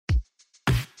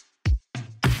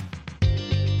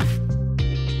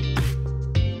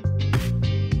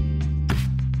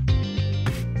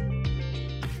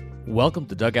Welcome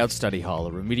to Dugout Study Hall,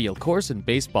 a remedial course in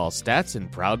baseball stats and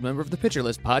proud member of the Pitcher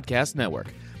List Podcast Network.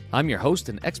 I'm your host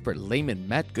and expert layman,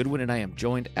 Matt Goodwin, and I am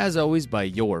joined, as always, by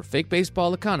your fake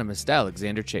baseball economist,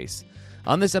 Alexander Chase.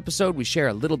 On this episode, we share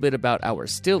a little bit about our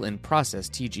still-in-process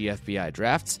TGFBI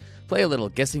drafts, play a little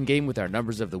guessing game with our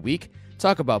numbers of the week,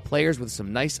 talk about players with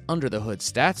some nice under-the-hood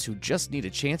stats who just need a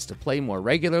chance to play more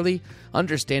regularly,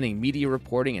 understanding media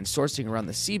reporting and sourcing around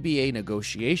the CBA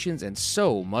negotiations, and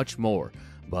so much more.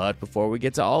 But before we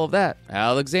get to all of that,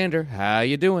 Alexander, how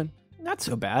you doing? Not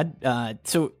so bad.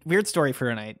 So weird story for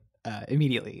tonight,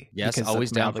 immediately. Yes,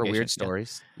 always down for weird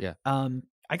stories. Yeah.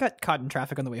 I got caught in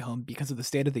traffic on the way home because of the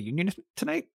State of the Union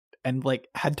tonight and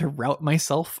had to route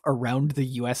myself around the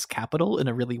US Capitol in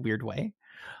a really weird way.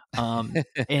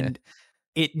 And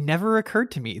it never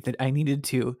occurred to me that I needed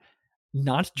to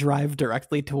not drive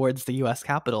directly towards the US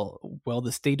Capitol while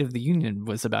the State of the Union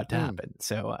was about to happen.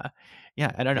 So,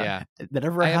 I don't know. Yeah. That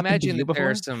ever I happened imagine to you that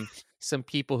there before? are some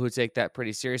people who take that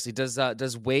pretty seriously. Does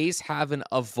Waze have an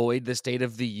avoid the State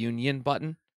of the Union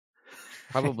button?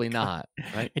 Probably not,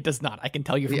 right? It does not. I can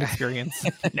tell you from experience.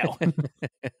 No.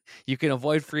 You can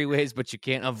avoid freeways, but you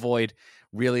can't avoid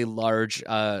really large,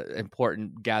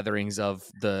 important gatherings of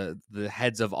the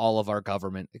heads of all of our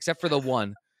government, except for the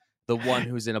one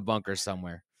who's in a bunker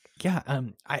somewhere. Yeah,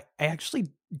 I actually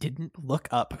didn't look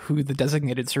up who the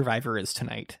designated survivor is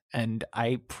tonight, and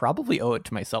I probably owe it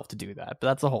to myself to do that, but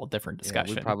that's a whole different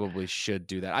discussion. Yeah, we probably should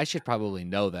do that. I should probably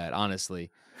know that,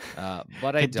 honestly,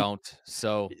 but I don't.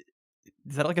 So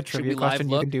is that like a trivia question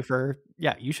you can do for?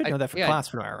 Yeah, you should know that for class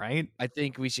tomorrow, right? I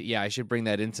think we should. Yeah, I should bring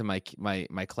that into my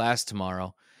class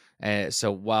tomorrow.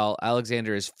 So while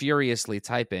Alexander is furiously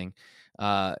typing,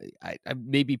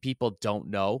 maybe people don't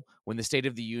know when the State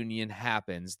of the Union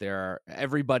happens,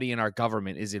 everybody in our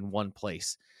government is in one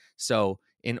place. So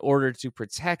in order to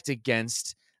protect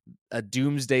against a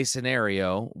doomsday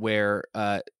scenario where,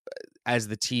 as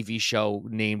the TV show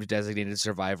named Designated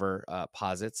Survivor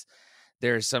posits,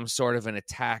 there's some sort of an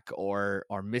attack or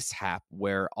mishap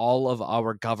where all of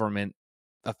our government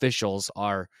officials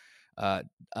are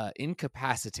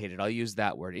incapacitated. I'll use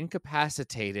that word,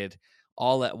 incapacitated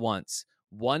all at once.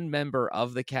 One member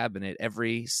of the cabinet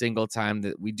every single time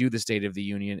that we do the State of the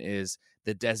Union is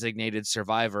the designated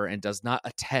survivor and does not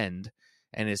attend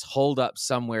and is holed up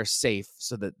somewhere safe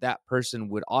so that person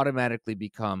would automatically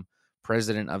become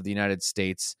president of the United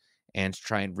States and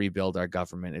try and rebuild our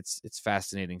government. It's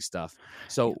fascinating stuff.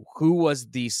 So who was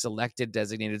the selected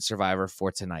designated survivor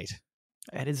for tonight?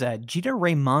 It is Gita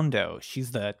Raimondo.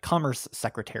 She's the Commerce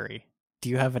Secretary. Do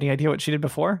you have any idea what she did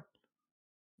before?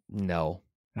 No.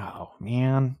 Oh,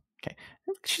 man. Okay.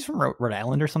 She's from Rhode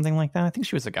Island or something like that. I think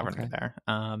she was a governor there.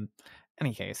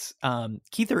 Any case,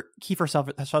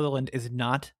 Kiefer Sutherland is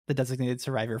not the designated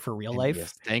survivor for real life.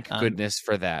 Yes, thank goodness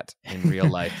for that in real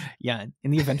life. Yeah,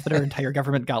 in the event that our entire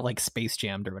government got space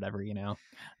jammed or whatever,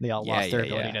 they all lost their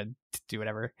ability to do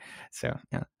whatever. So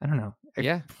yeah, I don't know.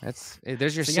 Yeah,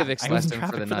 there's your civics lesson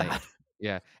for the night.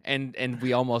 Yeah, and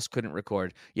we almost couldn't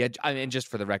record. Yeah, I mean, just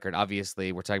for the record,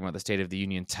 obviously, we're talking about the State of the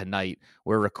Union tonight.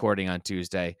 We're recording on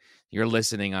Tuesday. You're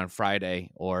listening on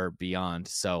Friday or beyond.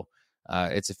 So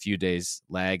it's a few days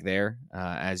lag there,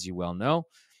 as you well know.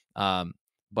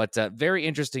 But very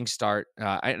interesting start.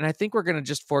 And I think we're going to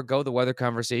just forego the weather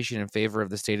conversation in favor of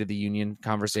the State of the Union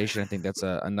conversation. I think that's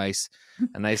a nice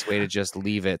way to just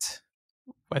leave it.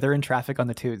 Weather and traffic on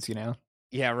the tubes,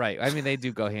 Yeah, right. I mean, they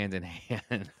do go hand in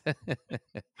hand.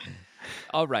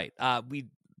 All right. We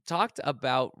talked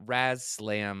about Raz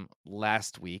Slam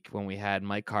last week when we had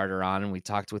Mike Carter on, and we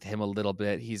talked with him a little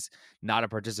bit. He's not a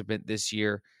participant this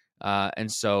year.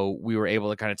 And so we were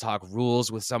able to kind of talk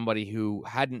rules with somebody who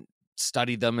hadn't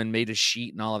studied them and made a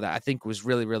sheet and all of that. I think was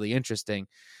really, really interesting.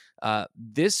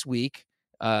 This week,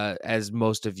 as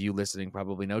most of you listening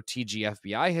probably know,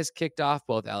 TGFBI has kicked off.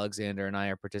 Both Alexander and I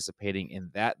are participating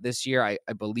in that this year.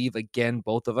 I believe, again,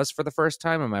 both of us for the first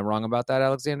time. Am I wrong about that,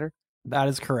 Alexander? That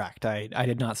is correct. I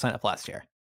did not sign up last year.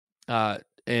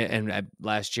 And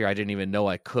last year I didn't even know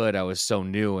I could. I was so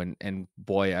new, and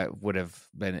boy, I would have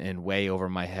been in way over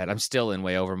my head. I'm still in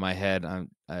way over my head.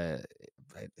 I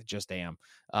just am.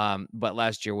 But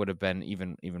last year would have been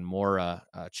even more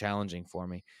challenging for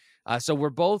me. So we're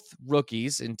both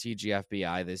rookies in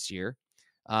TGFBI this year.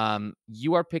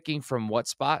 You are picking from what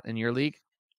spot in your league?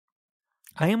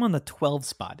 I am on the 12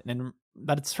 spot,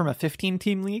 but it's from a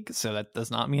 15-team league, so that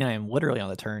does not mean I am literally on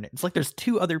the turn. It's there's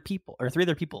three other people.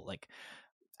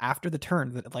 after the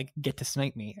turn that like get to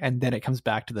snipe me, and then it comes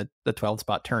back to the 12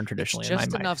 spot turn It's traditionally in my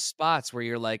just mind. enough spots where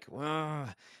you're like,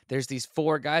 there's these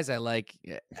 4 guys I like,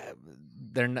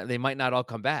 they might not all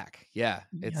come back. Yeah,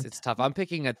 Yeah, it's tough. I'm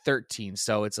picking at 13,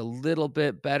 so it's a little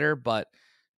bit better, but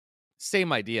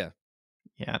same idea.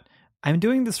 yeah. I'm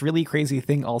doing this really crazy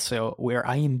thing also where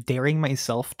I am daring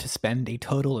myself to spend a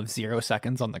total of 0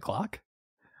 seconds on the clock.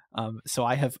 So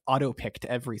I have auto picked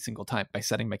every single time by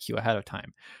setting my queue ahead of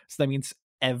time. So that means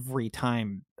every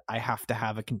time I have to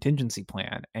have a contingency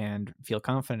plan and feel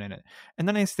confident in it. And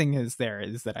the nice thing is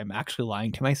that I'm actually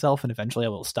lying to myself, and eventually I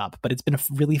will stop. But it's been a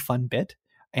really fun bit,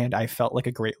 and I felt like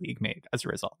a great league mate as a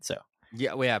result. So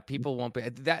Yeah, well, yeah, people won't be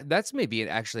that's maybe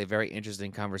actually a very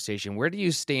interesting conversation. Where do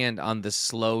you stand on the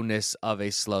slowness of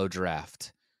a slow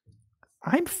draft?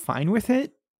 I'm fine with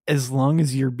it as long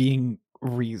as you're being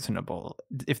reasonable.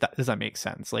 If that does that make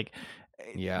sense? Like,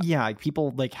 Yeah, yeah,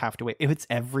 people like have to wait. If it's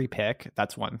every pick,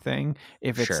 that's one thing.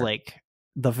 If it's sure. like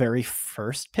the very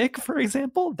first pick, for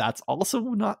example, that's also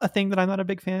not a thing that I'm not a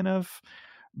big fan of.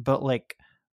 But like,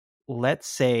 let's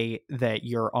say that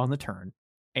you're on the turn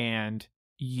and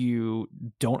you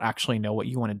don't actually know what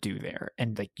you want to do there,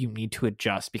 and like you need to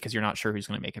adjust because you're not sure who's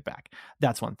going to make it back.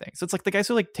 That's one thing. So it's like the guys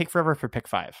who like take forever for pick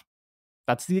five.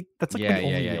 That's like Yeah, my yeah,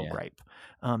 only yeah, real yeah. gripe.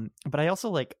 But I also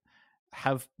like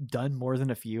have done more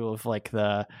than a few of like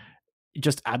the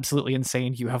just absolutely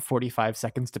insane. You have 45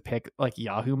 seconds to pick like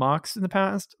Yahoo mocks in the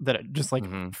past that just like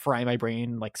Mhm. fry my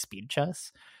brain like speed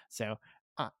chess. So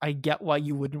I get why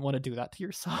you wouldn't want to do that to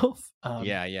yourself.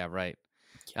 Yeah, yeah, right.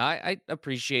 I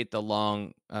appreciate the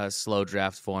long, slow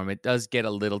draft form. It does get a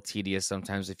little tedious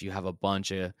sometimes if you have a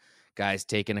bunch of guys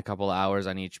taking a couple of hours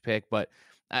on each pick. But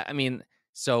I mean,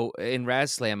 so in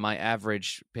Razslam, my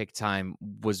average pick time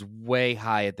was way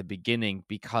high at the beginning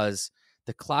because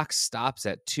the clock stops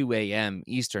at 2 a.m.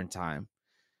 Eastern time,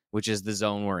 which is the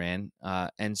zone we're in.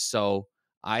 And so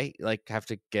I like have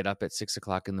to get up at 6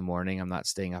 o'clock in the morning. I'm not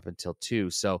staying up until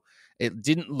 2. So it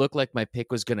didn't look like my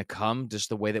pick was going to come just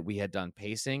the way that we had done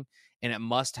pacing. And it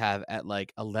must have at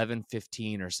like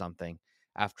 11:15 or something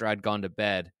after I'd gone to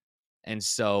bed. And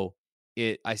so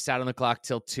I sat on the clock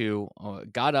till 2,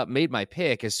 got up, made my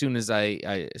pick as soon as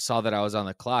I saw that I was on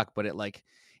the clock, but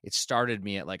it started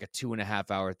me at like a 2.5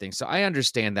 hour thing. So I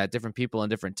understand that different people in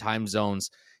different time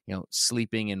zones,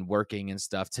 sleeping and working and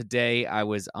stuff. Today I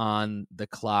was on the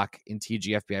clock in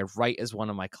TGFBI right as one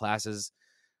of my classes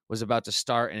was about to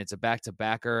start, and it's a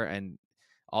back-to-backer. And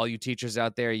all you teachers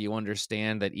out there, you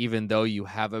understand that even though you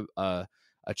have a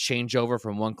changeover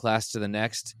from one class to the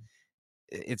next,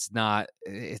 it's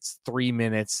 3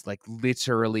 minutes, like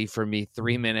literally for me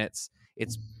 3 minutes.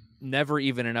 It's never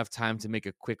even enough time to make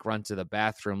a quick run to the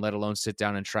bathroom, let alone sit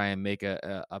down and try and make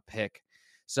a pick.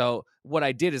 So what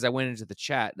I did is I went into the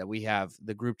chat that we have,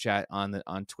 the group chat on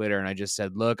Twitter, and I just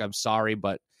said, look, I'm sorry,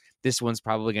 but this one's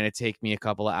probably going to take me a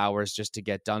couple of hours just to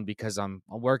get done because I'm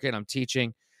working, I'm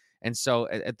teaching. And so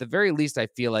at the very least, I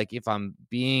feel like if I'm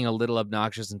being a little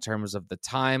obnoxious in terms of the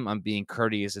time, I'm being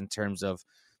courteous in terms of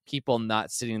people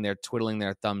not sitting there twiddling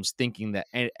their thumbs thinking that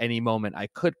at any moment I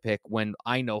could pick when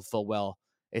I know full well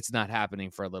it's not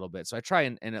happening for a little bit. So I try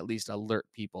and at least alert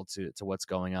people to what's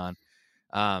going on.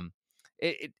 Um,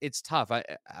 it's tough.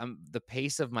 The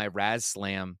pace of my Raz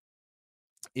Slam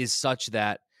is such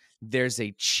that there's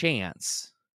a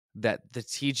chance that the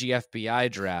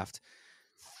TGFBI draft,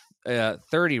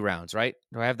 30 rounds, right?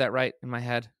 Do I have that right in my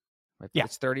head? Yeah.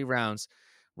 It's 30 rounds.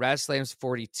 Raz Slam's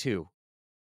 42.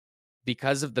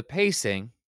 Because of the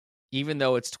pacing, even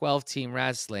though it's 12-team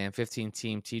Raz Slam,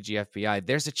 15-team TGFBI,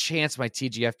 there's a chance my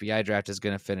TGFBI draft is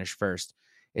going to finish first.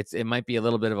 It might be a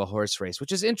little bit of a horse race,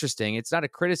 which is interesting. It's not a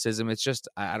criticism. It's just,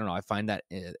 I don't know. I find that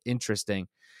interesting.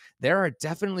 There are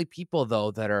definitely people,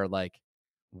 though, that are like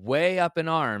way up in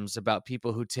arms about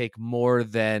people who take more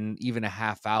than even a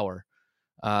half hour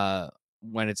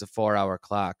when it's a 4-hour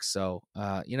clock. So,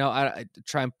 I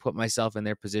try and put myself in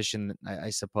their position,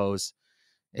 I suppose.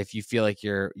 If you feel like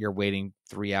you're waiting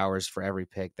 3 hours for every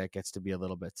pick, that gets to be a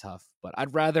little bit tough. But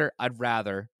I'd rather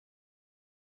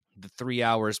the 3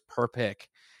 hours per pick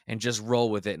and just roll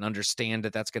with it and understand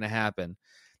that that's going to happen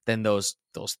than those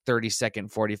 30-second,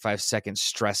 45-second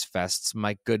stress fests.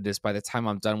 My goodness, by the time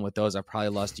I'm done with those, I probably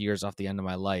lost years off the end of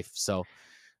my life. So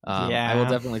I will Yeah.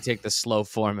 definitely take the slow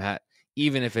format,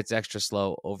 even if it's extra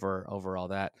slow over all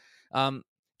that.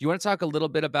 Do you want to talk a little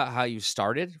bit about how you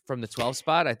started from the 12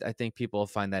 spot? I think people will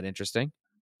find that interesting.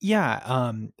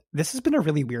 Yeah, this has been a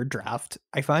really weird draft.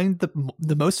 I find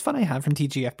the most fun I have from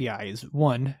TGFBI is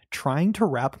one, trying to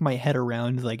wrap my head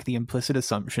around like the implicit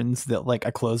assumptions that like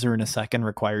a closer in a second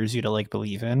requires you to like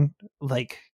believe in.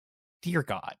 Like, dear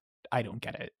God, I don't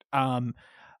get it.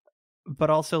 but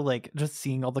also like just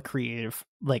seeing all the creative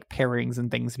like pairings and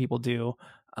things people do.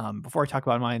 Before I talk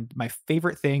about mine, my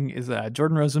favorite thing is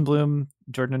Jordan Rosenblum,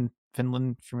 Jordan and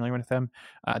Finland, familiar with them,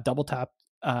 double tap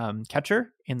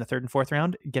catcher in the third and fourth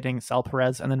round, getting Sal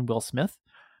Perez and then Will Smith.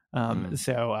 Mm.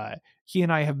 So he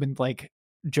and I have been like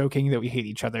joking that we hate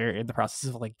each other in the process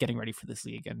of like getting ready for this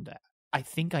league, and I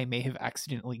think I may have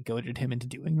accidentally goaded him into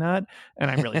doing that,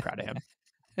 and I'm really proud of him.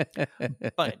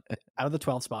 But out of the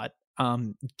 12 spot,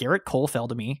 Garrett Cole fell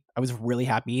to me. I was really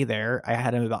happy there. I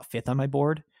had him about fifth on my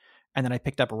board. And then I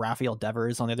picked up Rafael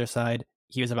Devers on the other side.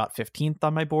 He was about 15th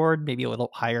on my board, maybe a little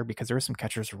higher because there were some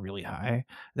catchers really high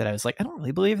that I was like, I don't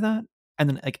really believe that. And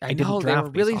then like I I didn't know they were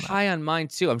draft based really on that. high on mine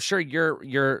too. I'm sure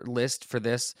your list for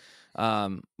this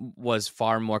was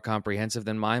far more comprehensive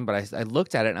than mine, but I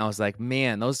looked at it and I was like,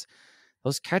 man, those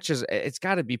catches, it's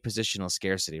got to be positional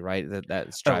scarcity, right?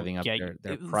 That's Oh driving up yeah,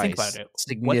 their think about price it.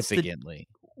 significantly.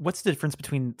 What's the difference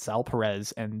between Sal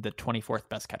Perez and the 24th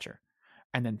best catcher?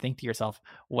 And then think to yourself,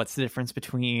 what's the difference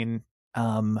between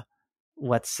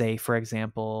let's say, for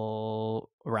example,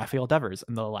 Rafael Devers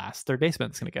and the last third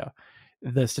baseman is going to go.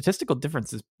 The statistical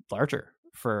difference is larger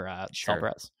for Sal Sure.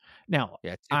 Perez. Now,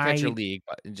 Yeah, two catcher I league,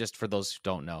 but just for those who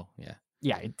don't know. Yeah.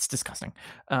 yeah, it's disgusting.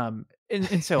 And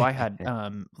so I had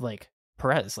like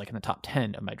Perez like in the top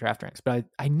 10 of my draft ranks, but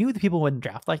I knew that people wouldn't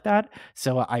draft like that,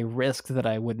 so I risked that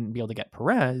I wouldn't be able to get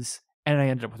Perez, and I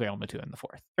ended up with Real Mutu in the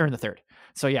fourth or in the third.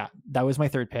 So yeah, that was my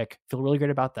third pick. Feel really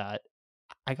good about that.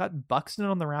 I got Buxton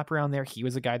on the wraparound there. He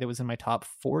was a guy that was in my top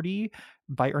 40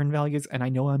 by earn values, and I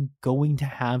know I'm going to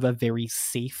have a very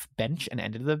safe bench and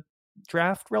end of the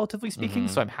draft, relatively speaking. Hmm.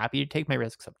 So I'm happy to take my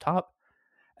risks up top.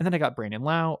 And then I got Brandon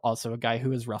Lau, also a guy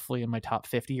who is roughly in my top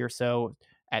 50 or so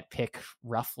at pick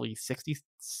roughly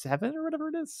 67 or whatever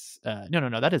it is.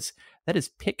 No. That is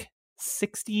pick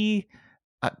 60.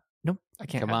 No, I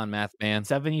can't Come have on, math man.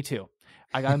 72.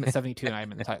 I got him at 72 and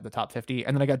I'm in the top 50.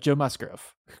 And then I got Joe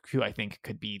Musgrove, who I think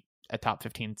could be a top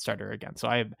 15 starter again. So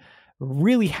I am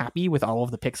really happy with all of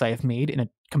the picks I have made in a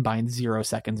combined 0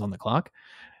 seconds on the clock.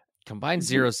 Combined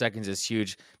 0 seconds is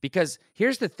huge because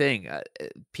here's the thing,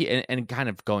 and kind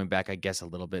of going back, I guess, a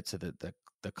little bit to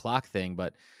the clock thing,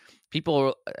 but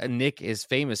people, Nick is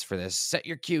famous for this. Set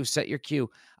your cue, set your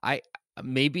cue. I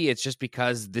maybe it's just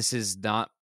because this is not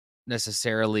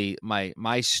necessarily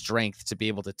my strength to be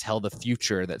able to tell the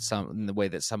future that some in the way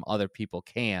that some other people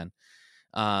can,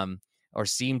 um, or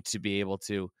seem to be able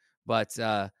to. But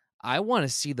I want to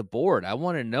see the board. I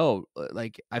want to know,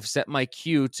 like, I've set my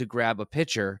cue to grab a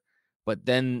pitcher, but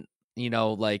then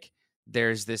like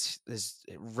there's this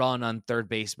run on third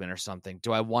baseman or something.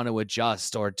 Do I want to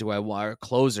adjust, or do I want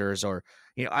closers, or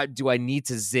do I need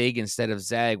to zig instead of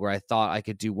zag where I thought I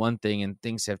could do one thing and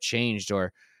things have changed,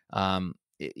 or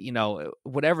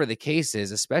whatever the case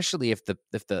is, especially if the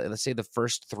let's say the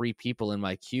first three people in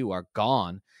my queue are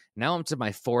gone. Now I'm to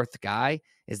my fourth guy.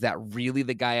 Is that really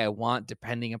the guy I want,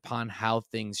 depending upon how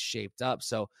things shaped up?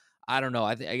 So I don't know.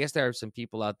 I guess there are some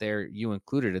people out there, you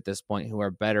included at this point, who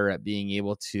are better at being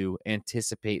able to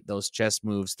anticipate those chess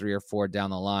moves 3 or 4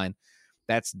 down the line.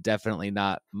 That's definitely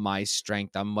not my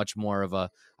strength. I'm much more of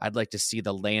I'd like to see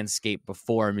the landscape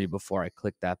before me before I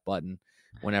click that button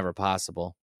whenever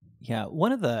possible. Yeah,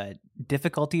 one of the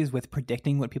difficulties with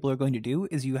predicting what people are going to do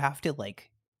is you have to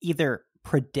like either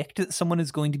predict that someone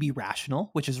is going to be rational,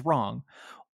 which is wrong,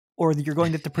 or that you're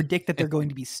going to have to predict that they're going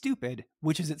to be stupid,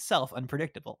 which is itself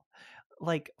unpredictable.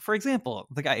 Like, for example,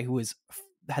 the guy who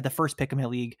had the first pick in my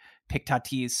league picked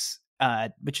Tatis,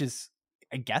 which is,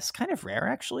 I guess, kind of rare,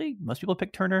 actually. Most people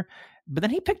pick Turner. But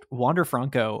then he picked Wander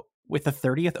Franco with the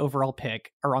 30th overall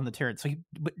pick around the turn. So he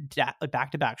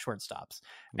back-to-back shortstops.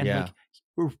 And, Yeah,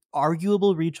 like,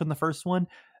 arguable reach on the first one,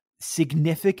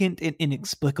 significant and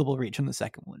inexplicable reach on the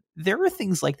second one. There are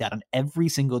things like that on every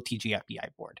single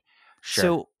TGFBI board. sure.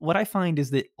 So what I find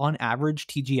is that on average,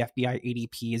 TGFBI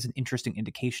ADP is an interesting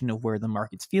indication of where the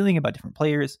market's feeling about different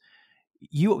players.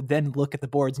 You then look at the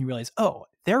boards and you realize, oh,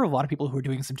 there are a lot of people who are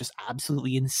doing some just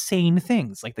absolutely insane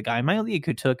things, like the guy in my league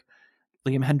who took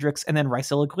Liam Hendricks and then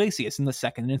Raisel Iglesias in the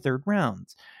second and third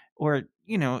rounds. Or,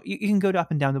 you can go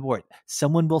up and down the board.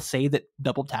 Someone will say that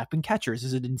double tapping catchers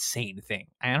is an insane thing.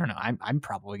 I don't know. I'm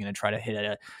probably going to try to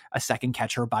hit a second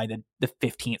catcher by the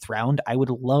 15th round. I would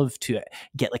love to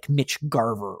get like Mitch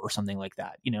Garver or something like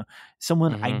that.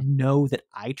 Someone I Hmm. know that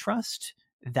I trust.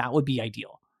 That would be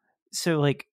ideal. So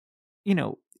like, you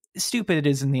know, stupid it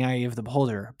is in the eye of the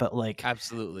beholder, but like,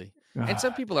 Absolutely. And uh,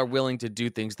 some people are willing to do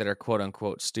things that are quote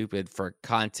unquote stupid for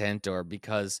content, or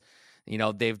because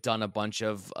they've done a bunch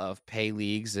of pay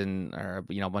leagues and or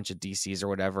a bunch of DCs or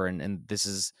whatever, and this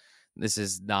is This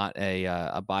is not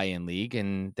a buy-in league,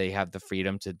 and they have the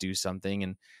freedom to do something,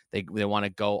 and they want to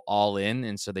go all in,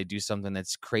 and so they do something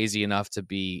that's crazy enough to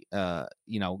be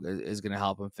is going to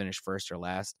help them finish first or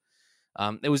last.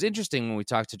 It was interesting when we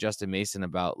talked to Justin Mason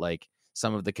about like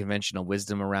some of the conventional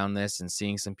wisdom around this, and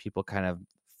seeing some people kind of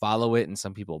follow it and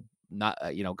some people not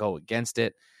go against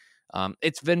it.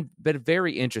 It's been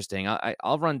very interesting.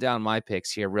 I'll run down my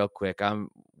picks here real quick.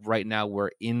 Right now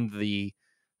we're in the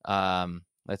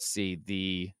let's see,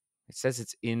 it says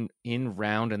it's in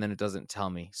round and then it doesn't tell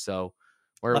me. So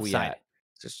where are Left we side. at?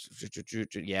 Just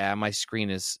yeah, my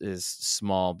screen is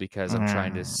small because I'm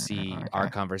trying to see our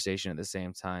Okay. conversation at the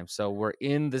same time. So we're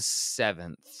in the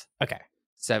seventh Okay.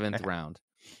 round.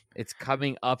 It's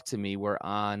coming up to me. We're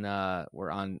on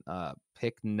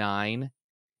pick 9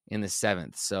 in the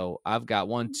 7th. So I've got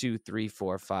 1, 2, 3,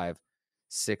 4, 5,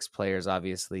 6 players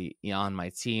obviously on my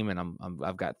team, and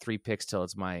I've got 3 picks till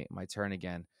it's my turn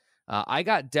again. I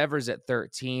got Devers at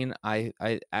 13. I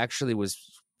actually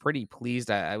was pretty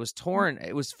pleased. I was torn.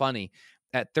 It was funny.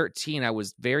 At 13, I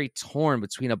was very torn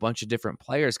between a bunch of different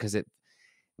players because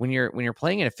when you're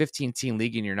playing in a 15-team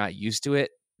league and you're not used to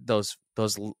it, those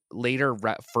later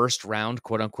first round,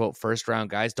 quote unquote, first round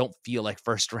guys don't feel like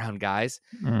first round guys.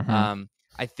 Mm-hmm.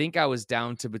 I think I was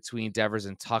down to between Devers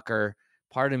and Tucker.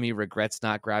 Part of me regrets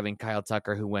not grabbing Kyle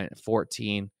Tucker, who went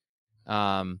 14.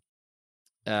 The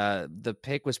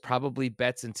pick was probably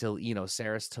Betts until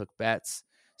Saris took Betts.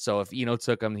 So if Eno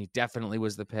took him, he definitely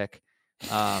was the pick.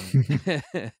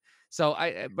 So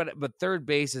but third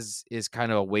base is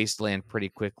kind of a wasteland pretty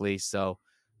quickly. So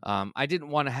I didn't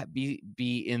want to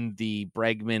be in the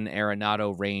Bregman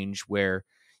Arenado range where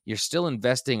you're still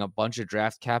investing a bunch of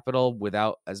draft capital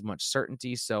without as much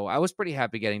certainty. So I was pretty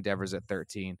happy getting Devers at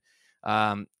 13.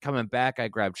 Coming back, I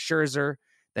grabbed Scherzer.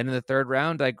 Then in the third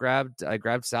round, I grabbed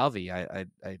Salvi.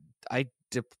 I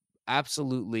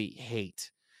absolutely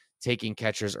hate taking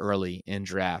catchers early in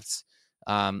drafts.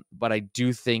 But I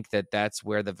do think that that's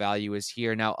where the value is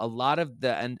here. Now, a lot of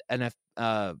the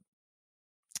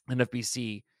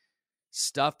NFBC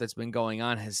stuff that's been going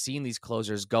on has seen these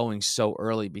closers going so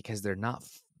early because they're not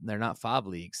FOB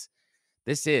leagues.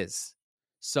 This is.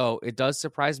 So it does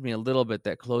surprise me a little bit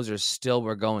that closers still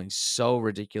were going so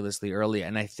ridiculously early.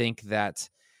 And I think that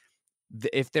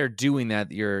if they're doing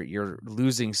that, you're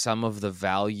losing some of the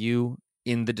value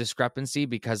in the discrepancy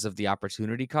because of the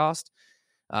opportunity cost.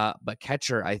 But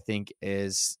catcher, I think,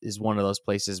 is one of those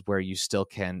places where you still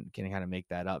can kind of make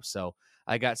that up. So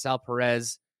I got Sal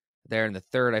Perez there in the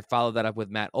third. I followed that up with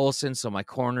Matt Olson. So my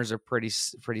corners are pretty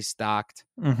stocked.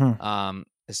 Mm-hmm.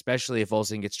 Especially if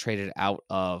Olson gets traded out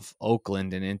of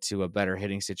Oakland and into a better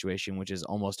hitting situation, which is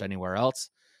almost anywhere else.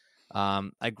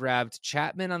 I grabbed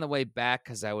Chapman on the way back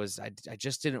because I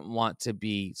just didn't want to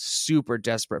be super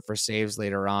desperate for saves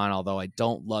later on, although I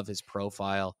don't love his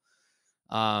profile.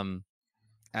 I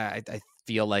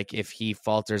feel like if he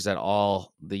falters at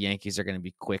all, the Yankees are going to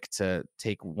be quick to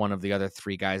take one of the other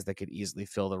 3 guys that could easily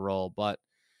fill the role. But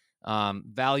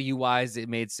value wise, it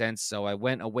made sense. So I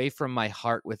went away from my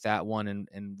heart with that one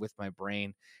and with my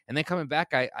brain. And then coming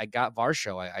back, I got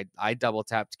Varsho. I double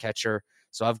tapped catcher.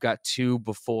 So I've got 2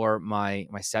 before my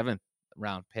 7th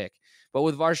round pick. But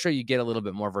with Varsho, you get a little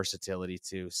bit more versatility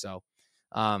too. So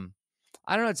I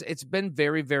don't know. It's been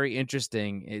very, very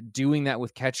interesting doing that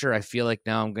with catcher. I feel like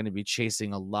now I'm going to be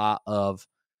chasing a lot of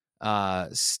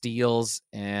steals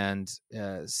and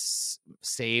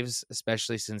saves,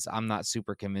 especially since I'm not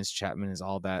super convinced Chapman is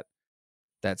all that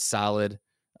solid.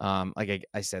 Like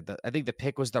I said, I think the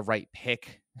pick was the right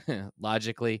pick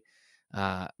logically,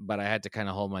 but I had to kind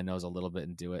of hold my nose a little bit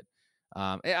and do it.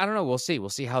 I don't know. We'll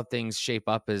see how things shape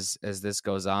up as this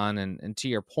goes on. And to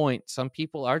your point, some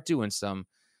people are doing some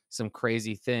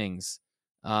crazy things.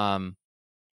 Josh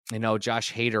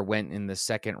Hader went in the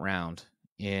second round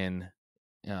in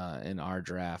our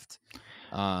draft.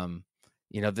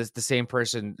 The same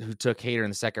person who took Hader in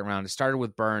the second round. It started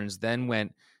with Burns, then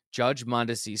went Judge,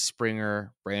 Mondesi,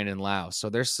 Springer, Brandon Lau. So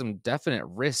there's some definite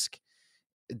risk,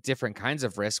 different kinds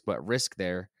of risk, but risk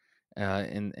there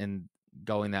in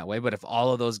going that way. But if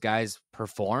all of those guys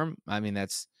perform, I mean,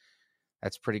 that's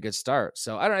pretty good start.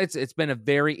 So I don't know. It's been a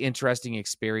very interesting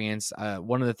experience.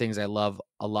 One of the things I love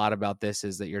a lot about this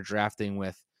is that you're drafting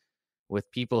with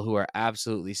people who are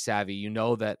absolutely savvy. You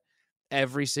know that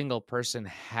every single person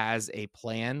has a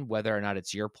plan, whether or not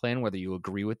it's your plan, whether you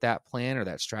agree with that plan or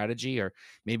that strategy, or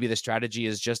maybe the strategy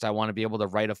is just, I want to be able to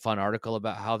write a fun article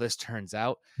about how this turns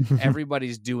out.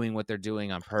 Everybody's doing what they're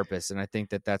doing on purpose. And I think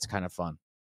that that's kind of fun.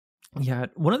 Yeah,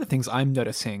 one of the things I'm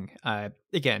noticing,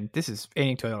 again, this is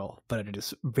anecdotal, but it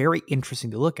is very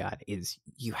interesting to look at, is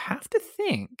you have to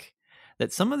think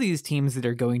that some of these teams that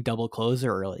are going double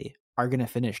closer early are going to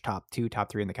finish top 2,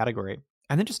 top 3 in the category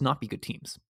and then just not be good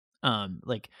teams.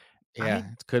 Like I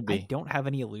Yeah, it could I be. don't have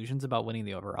any illusions about winning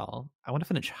the overall. I want to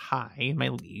finish high in my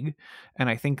league, and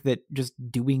I think that just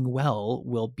doing well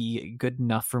will be good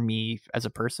enough for me as a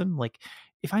person. Like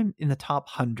if I'm in the top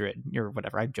 100 or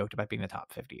whatever, I've joked about being the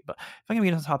top 50, but if I'm going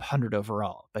to be in the top 100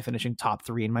 overall by finishing top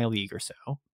 3 in my league or so,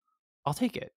 I'll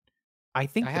take it. I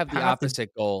I think the have the path to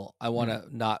opposite goal. I mm. wanna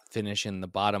not finish in the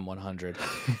bottom 100.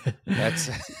 That's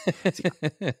See,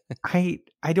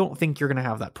 I don't think you're gonna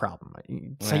have that problem.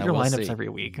 Set well, your we'll lineups see. every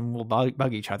week, and we'll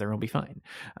bug each other, and we'll be fine.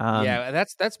 Um, Yeah,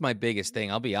 that's my biggest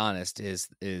thing. I'll be honest,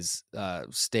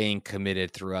 staying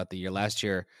committed throughout the year. Last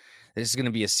year, this is going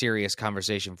to be a serious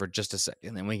conversation for just a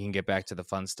second, then we can get back to the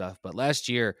fun stuff. But last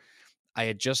year, I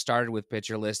had just started with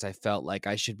pitcher list. I felt like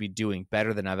I should be doing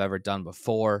better than I've ever done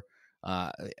before.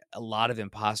 Uh, a lot of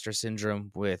imposter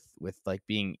syndrome with like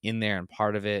being in there and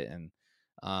part of it, and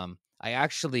I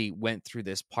actually went through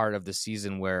this part of the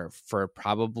season where for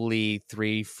probably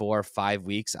 3, 4, 5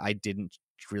 weeks I didn't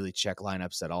really check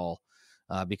lineups at all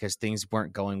because things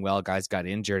weren't going well. Guys got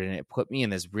injured, and it put me in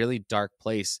this really dark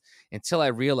place until I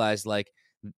realized like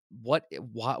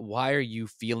why are you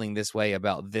feeling this way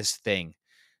about this thing?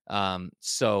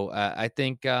 I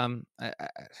think I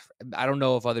don't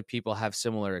know if other people have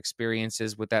similar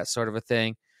experiences with that sort of a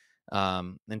thing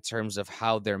in terms of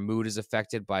how their mood is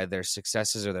affected by their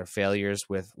successes or their failures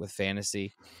with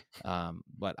fantasy.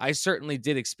 But I certainly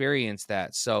did experience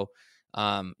that. So,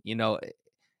 you know,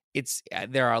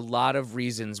 there are a lot of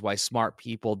reasons why smart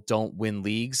people don't win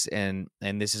leagues, and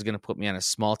this is going to put me on a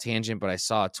small tangent, but I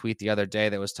saw a tweet the other day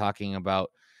that was talking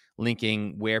about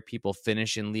linking where people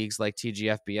finish in leagues like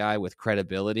TGFBI with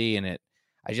credibility, and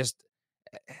I just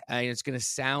it's going to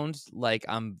sound like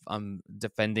I'm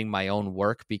defending my own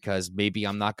work because maybe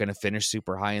I'm not going to finish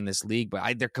super high in this league,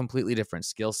 but they're completely different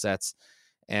skill sets,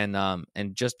 and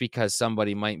just because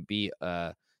somebody might be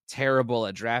terrible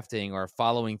at drafting or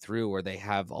following through, or they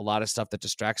have a lot of stuff that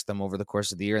distracts them over the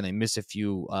course of the year and they miss a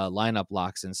few lineup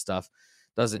locks and stuff,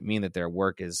 doesn't mean that their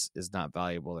work is not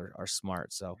valuable or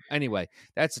smart. So anyway,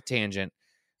 that's a tangent.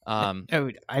 I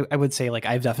would say like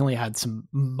I've definitely had some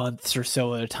months or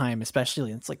so at a time,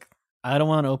 especially it's like I don't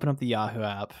want to open up the Yahoo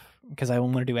app because I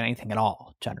don't want to do anything at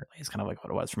all. Generally, it's kind of like what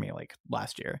it was for me like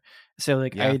last year. So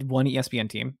like I Yeah. had one ESPN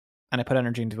team and I put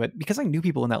energy into it because I knew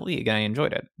people in that league and I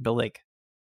enjoyed it. But like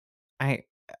I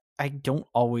I don't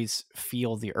always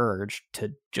feel the urge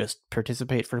to just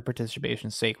participate for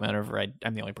participation's sake whenever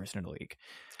I'm the only person in the league.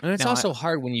 And it's Now, also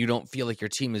hard when you don't feel like your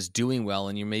team is doing well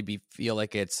and you maybe feel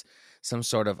like it's some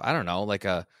sort of, I don't know, like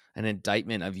an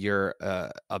indictment of your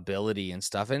ability and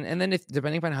stuff. And then if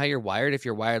depending upon how you're wired, if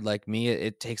you're wired like me,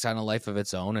 it takes on a life of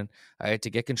its own, and I had to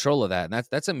get control of that. And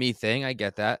that's a me thing. I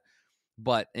get that.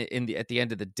 But at the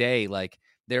end of the day, like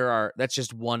that's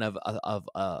just one of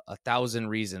a thousand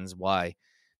reasons why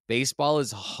baseball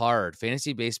is hard.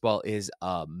 Fantasy baseball is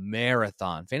a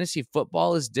marathon. Fantasy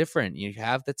football is different. You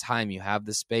have the time, you have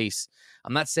the space.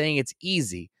 I'm not saying it's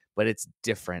easy, but it's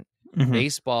different. mhm.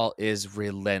 Baseball is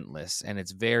relentless, and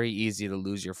it's very easy to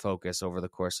lose your focus over the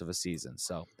course of a season.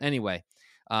 So anyway,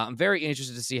 I'm very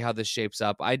interested to see how this shapes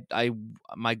up.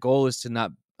 My goal is to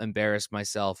not embarrass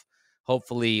myself.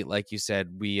 Hopefully, like you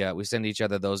said, we send each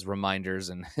other those reminders,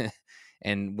 and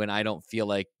and when I don't feel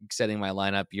like setting my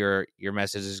lineup, your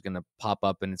message is going to pop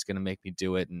up, and it's going to make me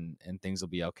do it, and things will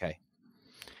be okay.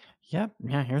 Yeah,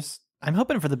 I'm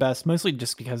hoping for the best, mostly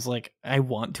just because like I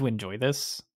want to enjoy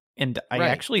this. And I Right?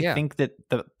 actually Yeah. think that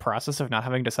the process of not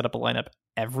having to set up a lineup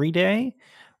every day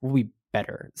will be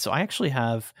better. So I actually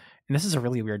have, and this is a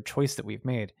really weird choice that we've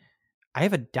made. I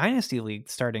have a dynasty league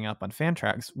starting up on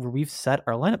Fantrax where we've set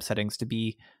our lineup settings to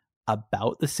be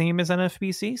about the same as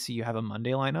NFBC. So you have a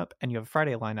Monday lineup and you have a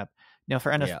Friday lineup. Now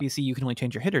for Yeah. NFBC, you can only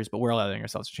change your hitters, but we're allowing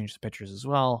ourselves to change the pitchers as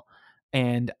well.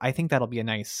 And I think that'll be a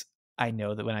nice. I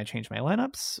know that when I change my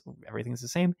lineups, everything's the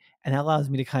same, and that allows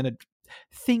me to kind of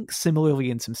think similarly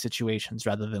in some situations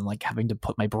rather than like having to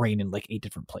put my brain in like 8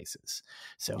 different places.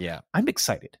 So Yeah. I'm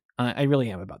excited. I really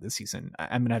am about this season.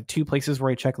 I'm going to have 2 places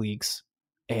where I check leagues,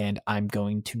 and I'm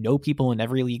going to know people in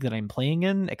every league that I'm playing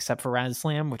in, except for Raz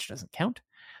Slam, which doesn't count.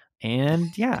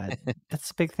 And yeah, that's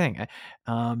a big thing.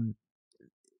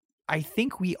 I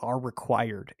think we are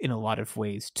required in a lot of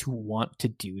ways to want to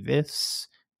do this.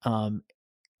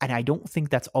 And I don't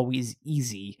think that's always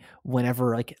easy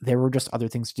whenever like there were just other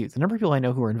things to do. The number of people I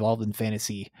know who are involved in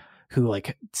fantasy who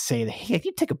like say, hey, I need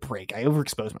to take a break, I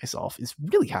overexpose myself, is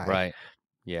really high. Right.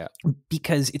 Yeah.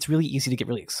 because it's really easy to get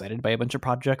really excited by a bunch of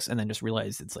projects and then just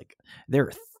realize it's like there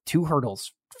are two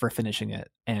hurdles for finishing it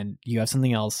and you have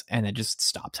something else and it just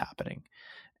stops happening.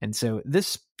 And so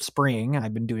this spring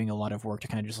I've been doing a lot of work to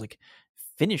kind of just like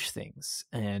finish things.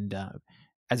 And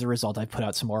as a result, I've put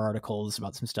out some more articles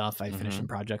about some stuff. I finished Mm-hmm. some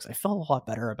projects. I felt a lot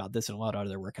better about this and a lot of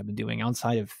other work I've been doing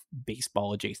outside of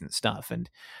baseball adjacent stuff. And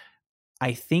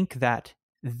I think that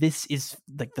this is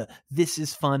like this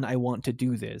is fun. I want to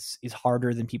do this is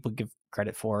harder than people give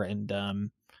credit for. And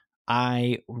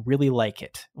I really like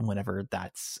it whenever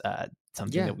that's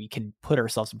something Yeah. that we can put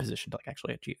ourselves in position to like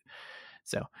actually achieve.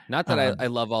 So, Not that I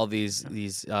um, love all these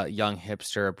young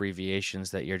hipster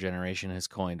abbreviations that your generation has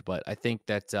coined, but I think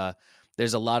that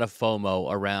there's a lot of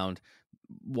FOMO around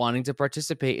wanting to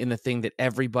participate in the thing that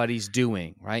everybody's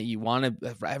doing, right? You want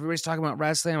to, everybody's talking about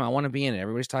Raz Slam, I want to be in it.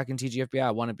 Everybody's talking TGFBI,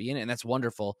 I want to be in it, and that's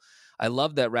wonderful. I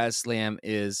love that Raz Slam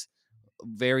is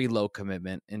very low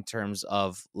commitment in terms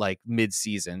of like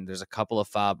mid-season. There's a couple of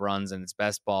fob runs and it's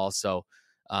best ball, so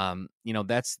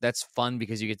that's fun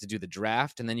because you get to do the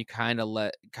draft and then you kind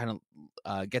of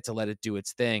get to let it do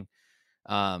its thing.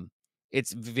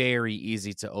 It's very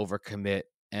easy to overcommit.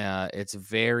 It's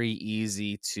very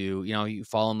easy to, you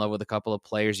fall in love with a couple of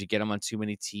players, you get them on too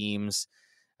many teams,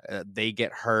 they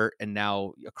get hurt, and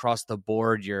now across the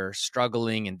board you're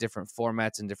struggling in different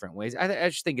formats in different ways. I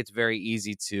just think it's very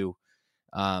easy to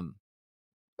um,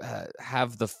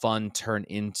 have the fun turn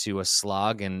into a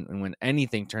slog, and when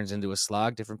anything turns into a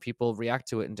slog, different people react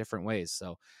to it in different ways.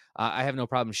 So I have no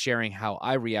problem sharing how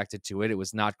I reacted to it. It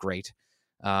was not great,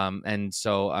 and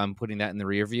so I'm putting that in the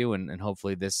rear view, and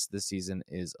hopefully this season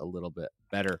is a little bit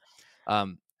better.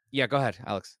 Yeah, go ahead,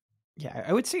 Alex. yeah,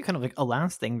 I would say kind of like a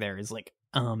last thing there is like,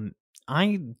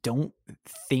 I don't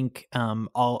think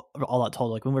all that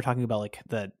told, like when we're talking about like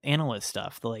the analyst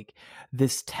stuff, like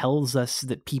this tells us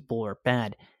that people are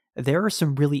bad. There are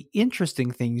some really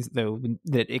interesting things though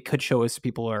that it could show us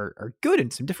people are good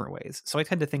in some different ways. So I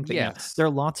tend to think that Yes, there are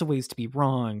lots of ways to be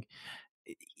wrong.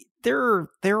 There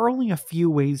are only a few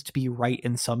ways to be right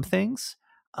in some things,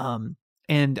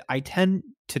 and I tend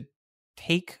to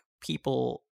take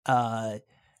people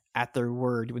at their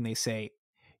word when they say,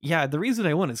 yeah, the reason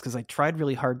I won is because I tried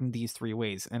really hard in these three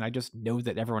ways, and I just know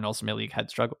that everyone else in my league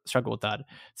had struggle with that.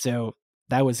 So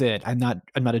that was it. I'm not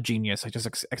a genius. I just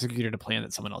executed a plan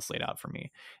that someone else laid out for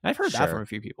me. And I've heard that from sure. a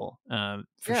few people, for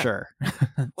Yeah. sure.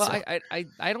 Well, So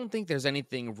I don't think there's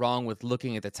anything wrong with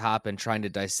looking at the top and trying to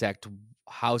dissect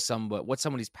what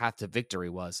somebody's path to victory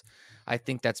was. I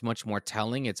think that's much more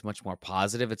telling. It's much more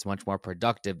positive. It's much more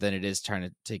productive than it is trying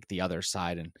to take the other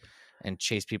side and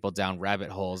chase people down rabbit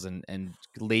holes and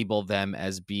label them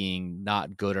as being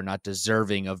not good or not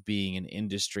deserving of being an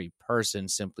industry person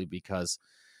simply because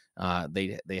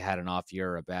they had an off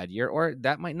year or a bad year, or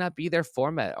that might not be their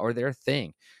format or their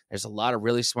thing. There's a lot of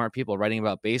really smart people writing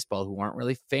about baseball who aren't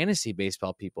really fantasy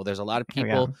baseball people. There's a lot of oh yeah.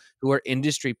 people who are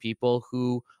industry people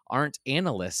who aren't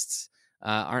analysts,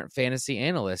 aren't fantasy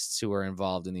analysts who are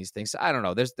involved in these things. So I don't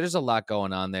know. There's a lot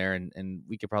going on there, and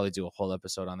we could probably do a whole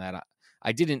episode on that.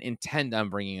 I didn't intend on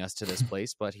bringing us to this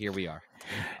place, but here we are.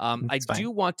 I It's fine. do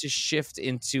want to shift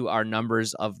into our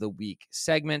numbers of the week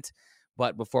segment.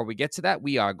 But before we get to that,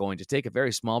 we are going to take a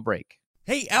very small break.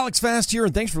 Hey, Alex Fast here,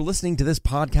 and thanks for listening to this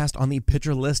podcast on the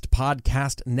Pitcher List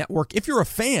Podcast Network. If you're a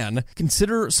fan,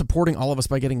 consider supporting all of us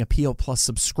by getting a PL Plus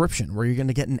subscription, where you're going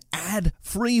to get an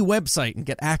ad-free website and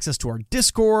get access to our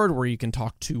Discord, where you can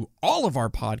talk to all of our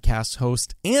podcast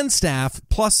hosts and staff.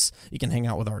 Plus, you can hang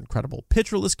out with our incredible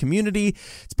Pitcher List community.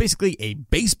 It's basically a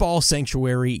baseball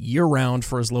sanctuary year-round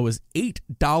for as low as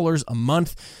 $8 a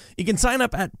month. You can sign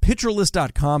up at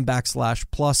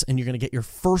pitcherlist.com/plus, and you're going to get your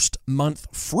first month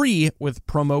free with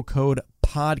promo code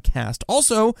podcast.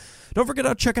 Also, don't forget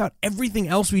to check out everything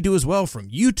else we do as well, from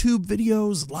YouTube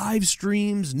videos, live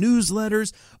streams,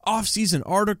 newsletters, off-season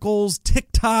articles,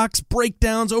 TikToks,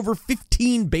 breakdowns, over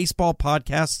 15 baseball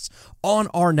podcasts on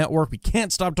our network. We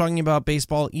can't stop talking about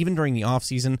baseball even during the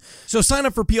off-season. So sign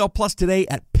up for PL Plus today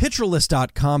at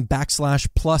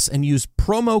pitcherlist.com/plus and use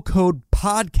promo code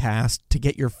podcast to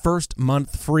get your first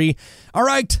month free. All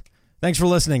right. Thanks for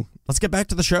listening. Let's get back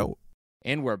to the show.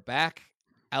 And we're back.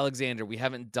 Alexander, we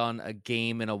haven't done a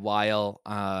game in a while.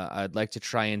 I'd like to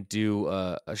try and do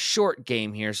a short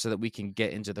game here so that we can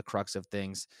get into the crux of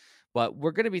things. But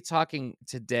we're going to be talking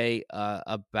today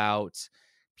about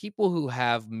people who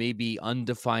have maybe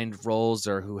undefined roles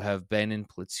or who have been in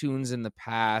platoons in the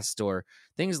past or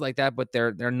things like that, but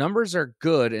their numbers are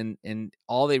good, and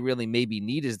all they really maybe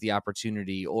need is the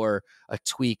opportunity or a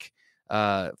tweak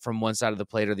from one side of the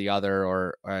plate or the other,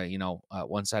 or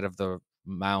one side of the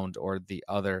mound or the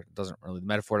other. The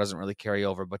metaphor doesn't really carry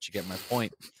over, but you get my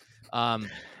point.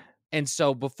 And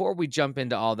so before we jump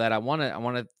into all that, I want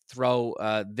to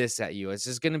throw this at you. It's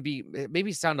just going to be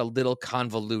maybe sound a little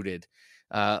convoluted,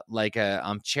 like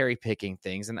I'm cherry picking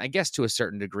things, and I guess to a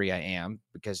certain degree I am,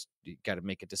 because you got to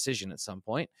make a decision at some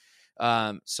point. So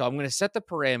I'm going to set the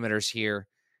parameters here,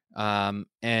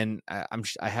 and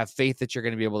I have faith that you're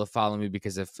going to be able to follow me,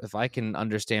 because if I can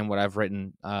understand what I've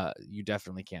written, you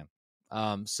definitely can.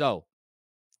 So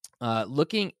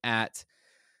looking at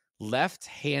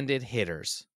left-handed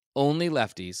hitters. Only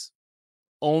lefties,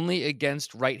 only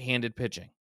against right-handed pitching.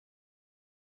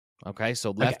 Okay,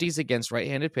 so lefties against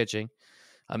right-handed pitching.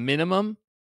 A minimum,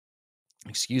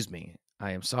 excuse me,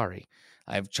 I am sorry.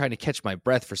 I'm trying to catch my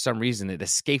breath. For some reason, it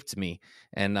escaped me,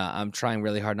 and I'm trying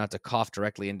really hard not to cough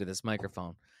directly into this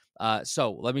microphone.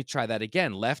 So let me try that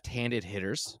again. Left-handed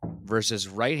hitters versus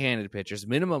right-handed pitchers.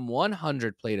 Minimum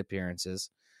 100 plate appearances.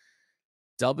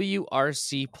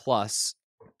 WRC plus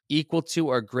equal to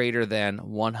or greater than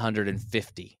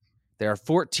 150. There are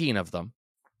 14 of them.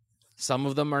 Some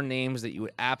of them are names that you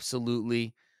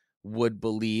absolutely would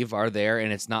believe are there,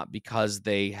 and it's not because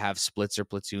they have splits or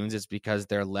platoons. It's because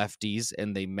they're lefties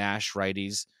and they mash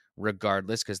righties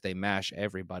regardless, because they mash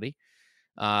everybody.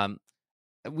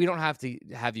 We don't have to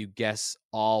have you guess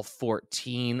all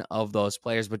 14 of those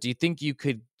players, but do you think you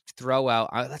could throw out,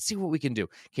 let's see what we can do.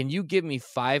 Can you give me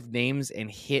 5 names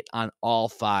and hit on all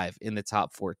 5 in the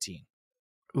top 14?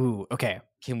 Ooh, okay.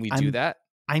 Can we do that?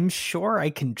 I'm sure I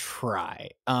can try.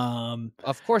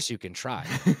 Of course you can try.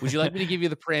 Would you like me to give you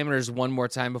the parameters one more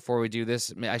time before we do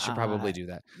this? I should probably do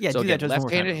that. Yeah, so do again, that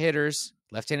just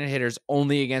left-handed hitters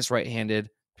only against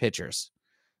right-handed pitchers.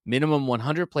 Minimum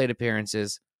 100 plate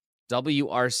appearances,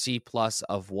 WRC plus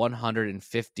of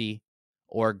 150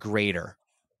 or greater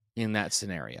in that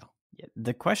scenario.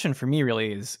 The question for me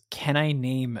really is, can I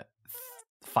name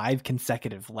 5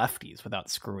 consecutive lefties without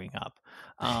screwing up?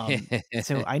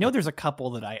 So I know there's a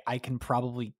couple that I can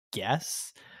probably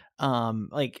guess.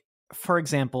 Like, for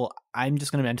example, I'm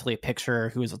just going to mentally picture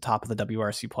who is the top of the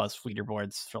WRC plus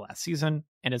leaderboards for last season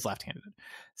and is left-handed.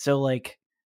 So like,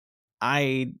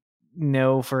 I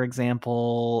know, for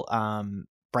example,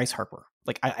 Bryce Harper.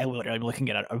 Like I'm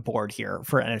looking at a board here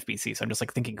for NFBC, so I'm just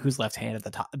like thinking who's left-handed at the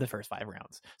top of the first 5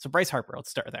 rounds. So Bryce Harper, let's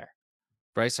start there.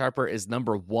 Bryce Harper is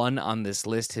number 1 on this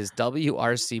list. His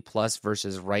WRC plus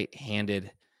versus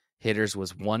right-handed hitters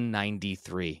was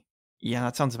 193. Yeah,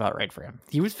 that sounds about right for him.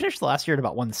 He was finished last year at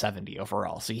about 170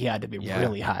 overall, so he had to be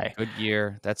really high. Good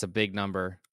year. That's a big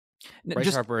number.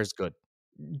 Bryce Harper is good.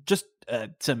 Just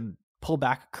to pull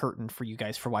back a curtain for you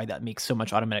guys for why that makes so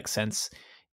much automatic sense.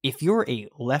 If you're a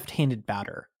left-handed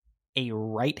batter, a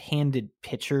right-handed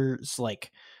pitcher's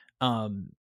like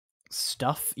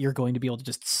stuff, you're going to be able to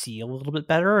just see a little bit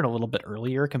better and a little bit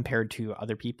earlier compared to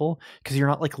other people, because you're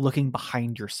not like looking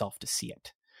behind yourself to see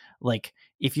it. Like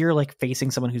if you're like facing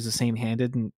someone who's the same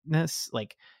handedness,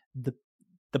 like the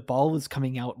ball is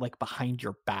coming out like behind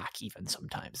your back, even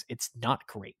sometimes. It's not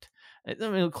great. I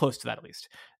mean, close to that at least.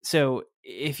 So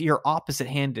if you're opposite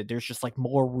handed, there's just like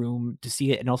more room to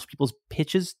see it. And also people's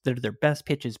pitches, their best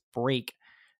pitches break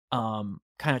kind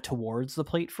of towards the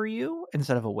plate for you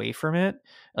instead of away from it,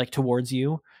 like towards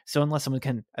you. So unless someone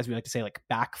can, as we like to say, like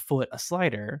back foot a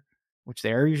slider, which they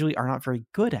usually are not very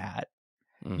good at,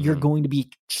 you're going to be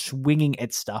swinging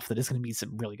at stuff that is going to be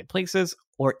some really good places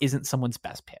or isn't someone's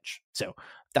best pitch. So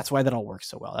that's why that all works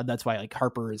so well. That's why like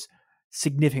Harper is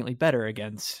significantly better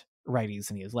against righties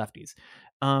than he is lefties.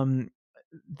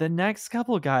 The next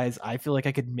couple of guys, I feel like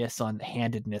I could miss on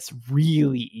handedness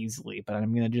really easily, but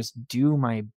I'm going to just do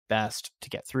my best to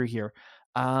get through here.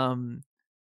 Kyle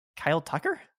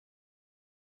Tucker?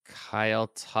 Kyle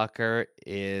Tucker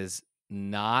is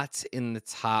not in the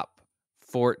top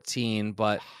 14,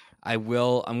 but I'm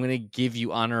going to give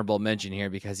you honorable mention here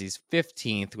because he's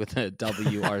 15th with a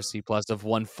WRC plus of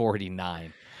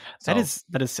 149. So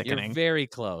that is sickening. You're very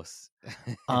close.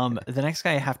 The next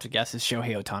guy I have to guess is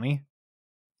Shohei Ohtani.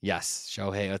 Yes,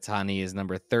 Shohei Ohtani is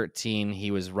number 13.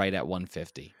 He was right at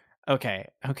 150. Okay.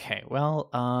 Well,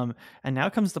 and now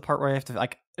comes the part where I have to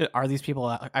like, are these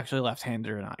people actually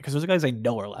left-handed or not? Because those guys I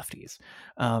know are lefties.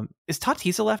 Is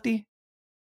Tatis a lefty?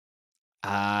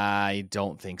 I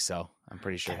don't think so. I'm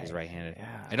pretty sure he's right-handed.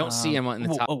 Yeah. I don't see him on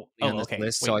the top on this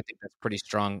list, so I think that's pretty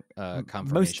strong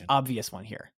confirmation. Most obvious one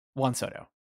here, Juan Soto.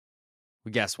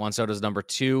 Yes, Juan Soto's number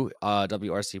 2,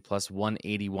 WRC plus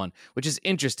 181, which is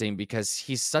interesting because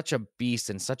he's such a beast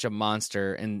and such a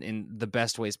monster in the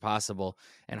best ways possible,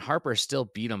 and Harper still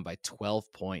beat him by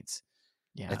 12 points.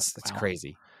 Yeah, that's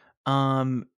crazy.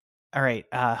 All right,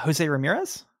 Jose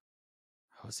Ramirez.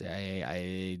 Jose,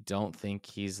 I don't think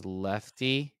he's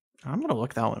lefty. I'm gonna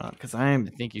look that one up because I I'm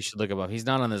think you should look him up. He's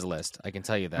not on this list. I can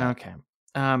tell you that. okay.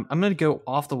 I'm gonna go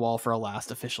off the wall for a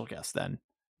last official guess then.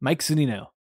 Mike Zunino.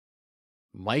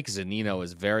 Mike Zunino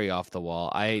is very off the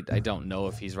wall. I don't know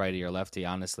if he's righty or lefty,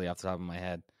 honestly, off the top of my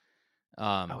head.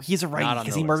 Oh, he's a not righty on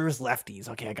because the he list. murders lefties.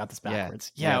 Okay, I got this Yeah,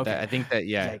 backwards. Yeah, okay. I think that,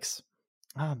 yeah. Yikes.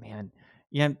 Oh man.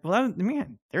 Yeah, well,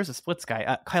 man, there's a splits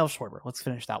guy. Kyle Schwarber. Let's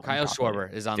finish that one. Kyle properly.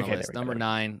 Schwarber is on the list. Number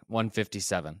 9,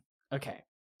 157. Okay.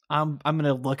 I'm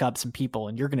gonna look up some people,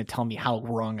 and you're gonna tell me how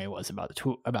wrong I was about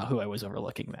who I was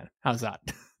overlooking. Then, how's that?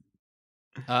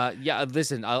 Yeah,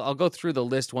 listen, I'll go through the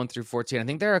list 1 through 14. I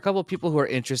think there are a couple of people who are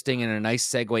interesting and a nice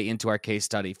segue into our case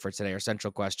study for today, our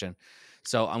central question.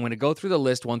 So I'm going to go through the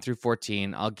list 1 through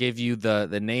 14. I'll give you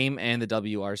the name and the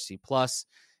WRC plus,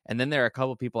 and then there are a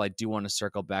couple of people I do want to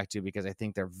circle back to because I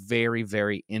think they're very,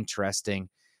 very interesting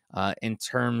in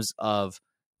terms of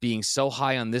being so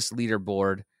high on this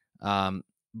leaderboard.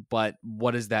 But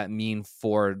what does that mean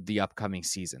for the upcoming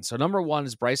season? So number 1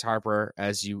 is Bryce Harper,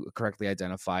 as you correctly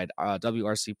identified,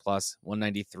 WRC plus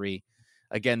 193.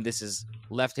 Again, this is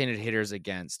left-handed hitters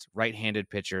against right-handed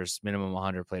pitchers, minimum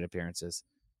 100 plate appearances.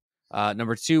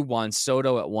 Number 2, Juan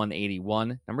Soto at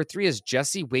 181. Number 3 is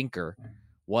Jesse Winker,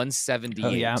 178.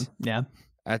 Oh yeah.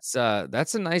 That's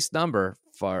a nice number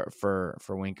for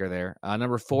Winker there.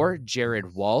 Number 4,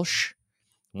 Jared Walsh,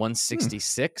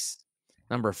 166.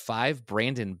 Number 5,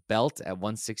 Brandon Belt at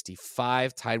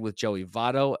 165, tied with Joey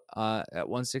Votto at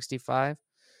 165.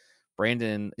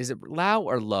 Brandon, is it Lau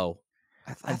or Low?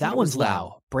 That one's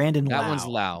Lau. Brandon Lau. That one's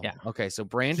Lau. Yeah. Okay, so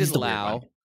Brandon Lau.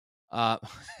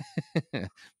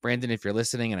 Brandon, if you're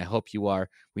listening, and I hope you are,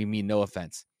 we mean no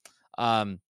offense.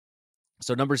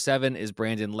 So number 7 is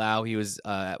Brandon Lau. He was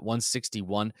at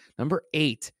 161. Number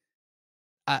 8,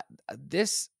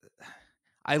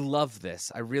 I love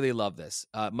this. I really love this.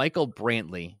 Michael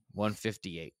Brantley,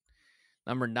 158.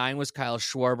 Number 9 was Kyle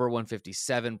Schwarber,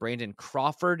 157. Brandon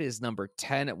Crawford is number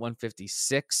 10 at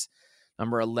 156.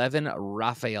 Number 11,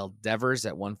 Rafael Devers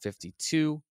at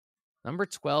 152. Number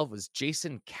 12 was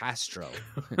Jason Castro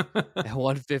at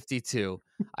 152.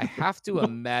 I have to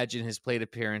imagine his plate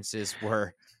appearances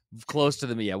were close to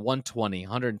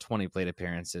 120 plate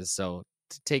appearances. So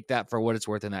to take that for what it's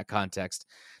worth in that context.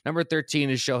 Number 13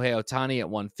 is Shohei Ohtani at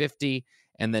 150.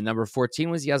 And then number 14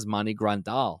 was Yasmani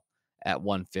Grandal at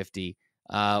 150.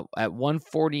 At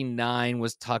 149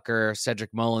 was Tucker,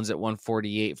 Cedric Mullins at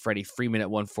 148, Freddie Freeman at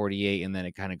 148, and then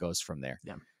it kind of goes from there.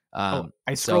 Yeah.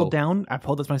 I scrolled down. I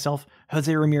pulled this myself.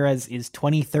 Jose Ramirez is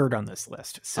 23rd on this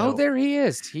list. So there he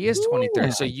is. He is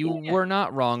 23rd. So you were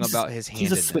not wrong about his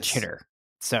handedness. He's a switch hitter.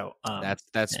 So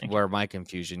that's where my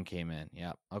confusion came in.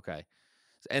 Yeah. Okay.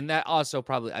 And that also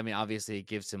probably, I mean, obviously it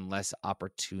gives him less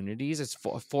opportunities. It's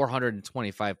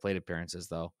 425 plate appearances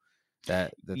though.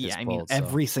 That yeah, I mean,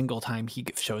 every single time he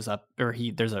shows up or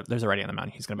there's a righty on the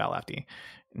mound, he's going to bat lefty.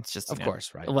 It's just, of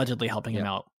course, right. Allegedly helping him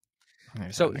out.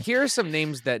 So here are some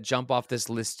names that jump off this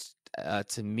list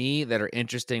to me that are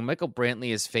interesting. Michael Brantley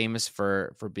is famous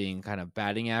for being kind of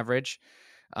batting average.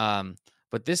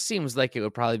 But this seems like it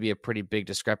would probably be a pretty big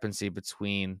discrepancy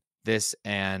between this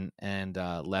and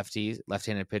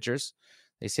left-handed pitchers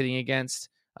he's hitting against.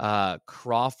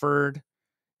 Crawford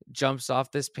jumps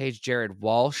off this page. Jared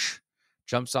Walsh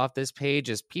jumps off this page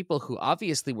as people who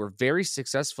obviously were very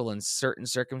successful in certain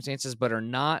circumstances, but are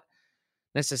not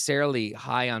necessarily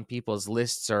high on people's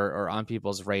lists or on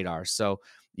people's radar. So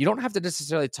you don't have to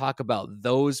necessarily talk about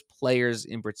those players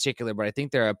in particular, but I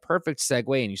think they're a perfect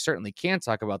segue, and you certainly can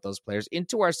talk about those players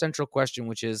into our central question,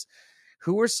 which is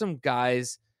who are some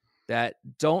guys that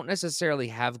don't necessarily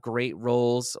have great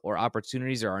roles or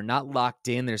opportunities or are not locked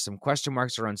in. There's some question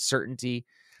marks or uncertainty,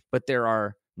 but there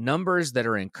are numbers that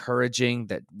are encouraging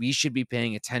that we should be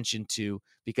paying attention to,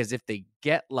 because if they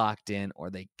get locked in or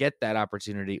they get that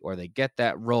opportunity or they get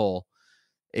that role,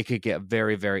 it could get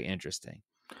very, very interesting.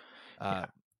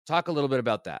 Talk a little bit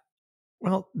about that.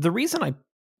 Well, the reason I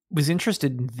was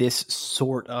interested in this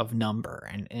sort of number,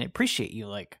 and I appreciate you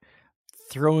like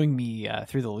throwing me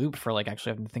through the loop for like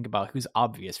actually having to think about who's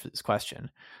obvious for this question,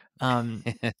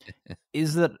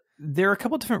 is that there are a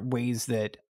couple different ways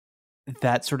that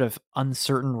sort of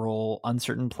uncertain role,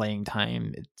 uncertain playing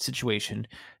time situation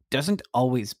doesn't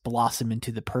always blossom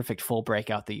into the perfect full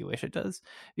breakout that you wish it does.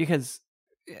 Because,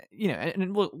 you know,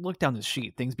 and look down the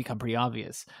sheet, things become pretty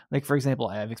obvious. Like, for example,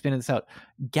 I've expanded this out.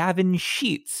 Gavin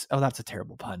Sheets, oh, that's a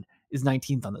terrible pun, is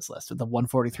 19th on this list with a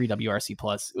 143 WRC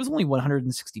plus. It was only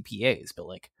 160 PAs, but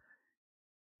like,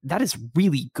 that is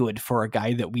really good for a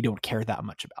guy that we don't care that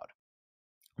much about.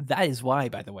 That is why,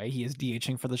 by the way, he is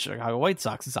DHing for the Chicago White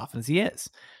Sox as often as he is.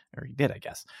 Or he did, I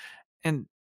guess. And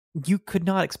you could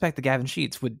not expect that Gavin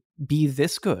Sheets would be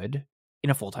this good in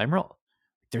a full-time role.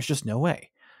 There's just no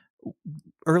way.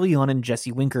 Early on in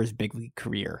Jesse Winker's big league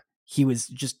career, he was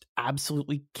just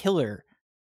absolutely killer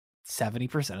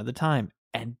 70% of the time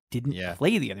and didn't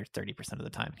play the other 30% of the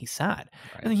time. He's sad.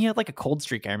 Right. And then he had like a cold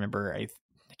streak. I remember, I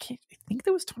think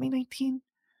that was 2019.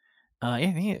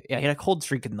 He had a cold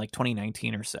streak in like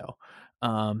 2019 or so,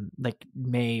 like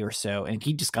May or so, and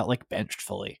he just got like benched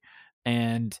fully.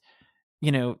 And,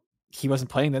 he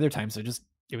wasn't playing the other time, so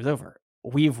it was over.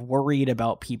 We've worried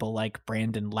about people like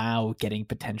Brandon Lau getting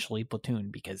potentially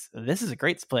platooned because this is a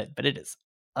great split, but it is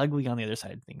ugly on the other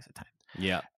side of things at times.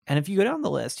 Yeah. And if you go down the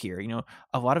list here,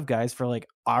 a lot of guys, for like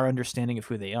our understanding of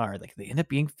who they are, like they end up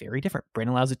being very different.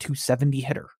 Brandon Lau's a 270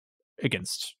 hitter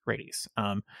against righties.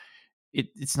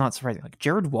 It's not surprising. Like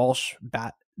Jared Walsh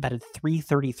batted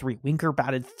 333. Winker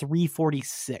batted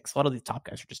 346. A lot of these top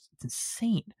guys are just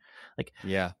insane. Like,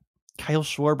 yeah. Kyle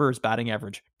Schwarber's batting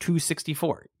average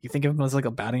 264. You think of him as like a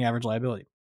batting average liability.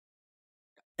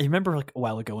 I remember like a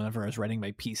while ago, whenever I was writing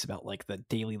my piece about like the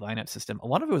daily lineup system, a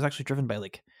lot of it was actually driven by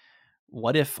like,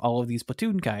 what if all of these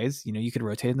platoon guys, you could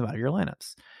rotate them out of your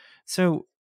lineups. So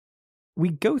we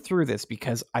go through this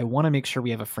because I want to make sure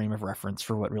we have a frame of reference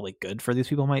for what really good for these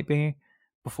people might be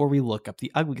before we look up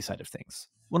the ugly side of things.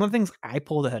 One of the things I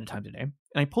pulled ahead of time today, and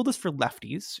I pulled this for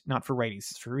lefties, not for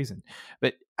righties, for a reason,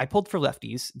 but I pulled for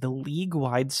lefties the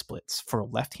league-wide splits for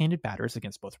left-handed batters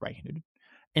against both right-handed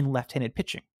and left-handed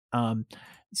pitching.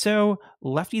 So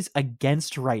lefties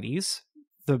against righties,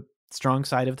 the strong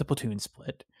side of the platoon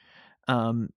split,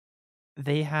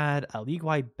 they had a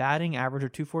league-wide batting average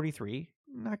of 243,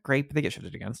 not great, but they get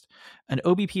shifted against, an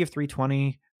OBP of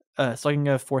 320, slugging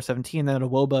of 417, and then a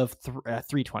WOBA of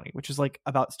 320, which is like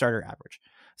about starter average.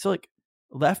 So like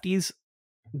lefties,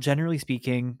 generally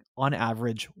speaking, on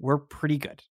average, were pretty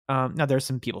good. Now there's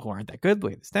some people who aren't that good,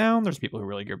 lay this down. There's people who are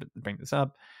really good, but bring this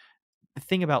up. The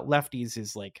thing about lefties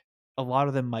is like a lot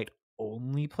of them might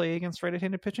only play against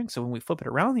right-handed pitching. So when we flip it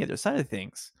around the other side of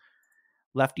things,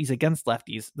 lefties against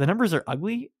lefties, the numbers are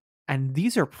ugly, and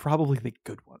these are probably the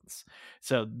good ones.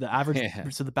 So the average,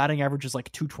 so the batting average is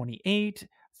like 228,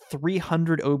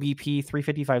 300 OBP,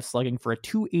 355 slugging for a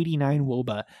 289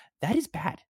 WOBA. That is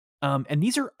bad. And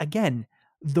these are, again,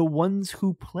 the ones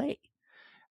who play.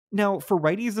 Now, for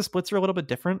righties, the splits are a little bit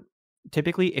different.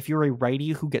 Typically, if you're a righty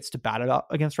who gets to bat it up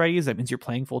against righties, that means you're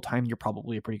playing full time. You're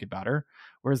probably a pretty good batter.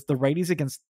 Whereas the righties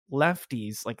against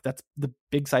lefties, like that's the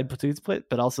big side platoon split,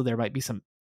 but also there might be some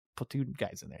platoon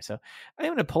guys in there. So I'm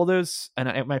going to pull those, and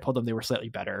when I pulled them, they were slightly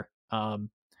better.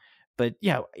 But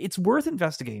yeah, it's worth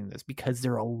investigating this because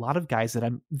there are a lot of guys that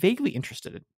I'm vaguely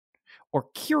interested in or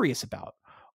curious about,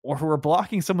 or who are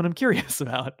blocking someone I'm curious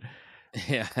about.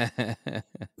 Yeah.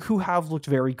 Who have looked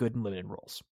very good in limited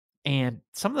roles. And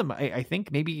some of them, I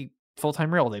think maybe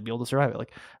full-time role, they'd be able to survive it.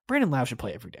 Like Brandon Lau should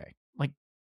play every day. Like,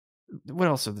 what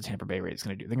else are the Tampa Bay Rays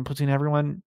going to do? They can platoon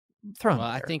everyone. Throw them. Well,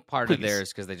 I think part of theirs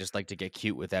is because they just like to get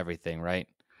cute with everything, right?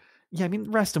 Yeah, I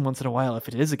mean, rest him once in a while if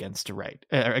it is against a right,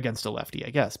 against a lefty, I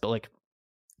guess. But like,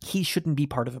 he shouldn't be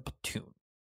part of a platoon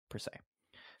per se.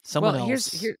 Someone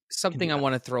else. Here's something I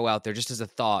want to throw out there just as a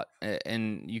thought,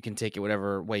 and you can take it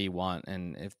whatever way you want.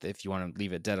 And if you want to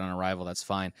leave it dead on arrival, that's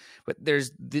fine. But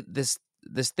there's this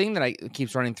thing that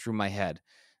keeps running through my head.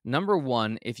 Number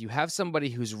one, if you have somebody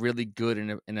who's really good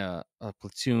in a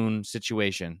platoon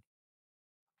situation,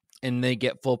 and they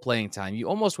get full playing time, you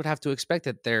almost would have to expect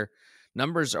that their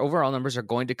overall numbers are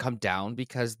going to come down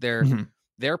because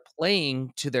they're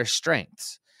playing to their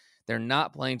strengths. They're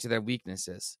not playing to their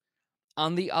weaknesses.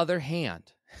 On the other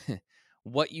hand,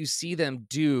 what you see them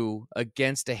do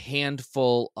against a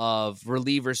handful of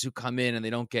relievers who come in and they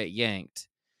don't get yanked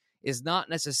is not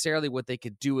necessarily what they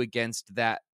could do against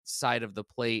that side of the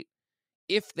plate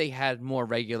if they had more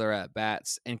regular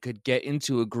at-bats and could get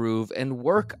into a groove and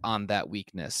work on that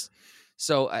weakness.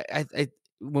 So I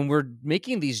when we're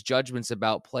making these judgments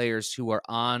about players who are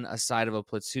on a side of a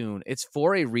platoon, it's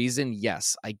for a reason.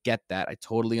 Yes, I get that. I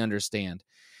totally understand.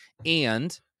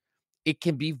 And it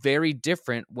can be very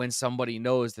different when somebody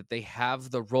knows that they have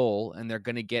the role and they're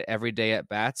going to get everyday at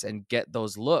bats and get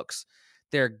those looks.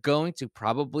 They're going to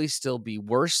probably still be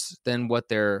worse than what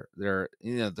they're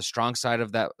the strong side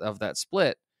of that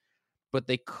split, but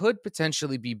they could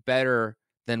potentially be better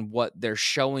than what they're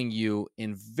showing you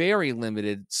in very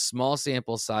limited small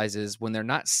sample sizes when they're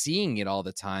not seeing it all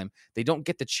the time. They don't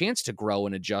get the chance to grow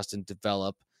and adjust and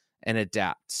develop and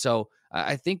adapt. So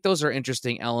I think those are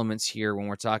interesting elements here when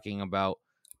we're talking about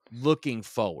looking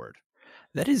forward.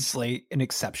 That is like an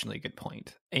exceptionally good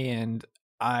point. And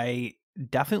I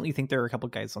definitely think there are a couple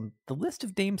guys on the list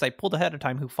of names I pulled ahead of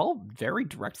time who fall very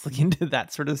directly into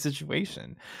that sort of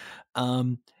situation.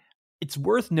 Um, it's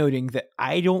worth noting that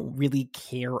I don't really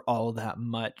care all that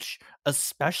much,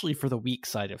 especially for the weak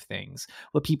side of things,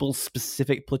 what people's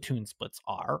specific platoon splits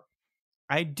are.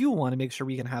 I do want to make sure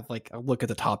we can have like a look at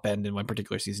the top end in one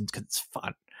particular season because it's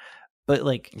fun. But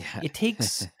like Yeah. it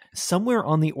takes somewhere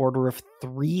on the order of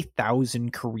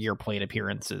 3,000 career plate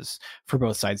appearances for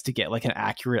both sides to get like an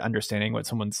accurate understanding what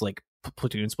someone's like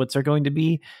platoon splits are going to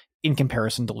be in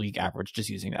comparison to league average, just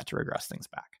using that to regress things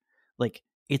back. Like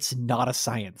it's not a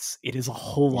science. It is a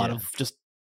whole lot Yeah. of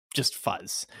just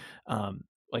fuzz.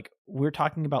 Like we're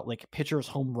talking about like pitchers'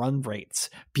 home run rates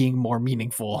being more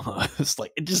meaningful. It's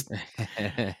like it just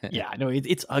yeah, no,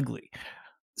 it's ugly.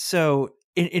 So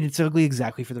and it's ugly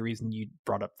exactly for the reason you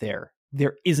brought up there.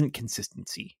 There isn't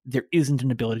consistency. There isn't an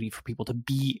ability for people to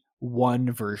be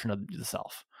one version of the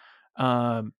self.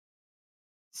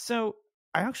 So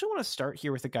I actually want to start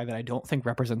here with a guy that I don't think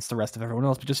represents the rest of everyone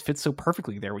else, but just fits so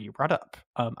perfectly there what you brought up.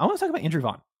 I want to talk about Andrew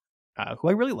Vaughn, who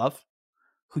I really love,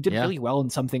 who did Yeah. really well in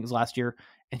some things last year,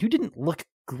 and who didn't look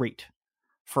great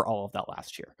for all of that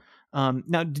last year.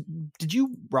 Now, did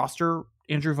you roster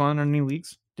Andrew Vaughn in any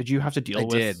leagues? Did you have to deal I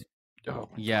with? did. Oh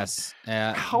my Yes.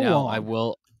 God. How Now long? I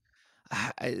will.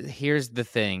 Here's the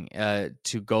thing.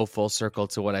 To go full circle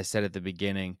to what I said at the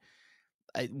beginning,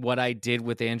 what I did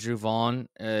with Andrew Vaughn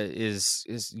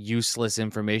is useless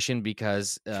information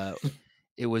because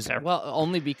it was Fair.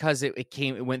 only because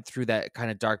it went through that kind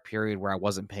of dark period where I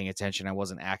wasn't paying attention, I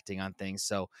wasn't acting on things.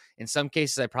 So in some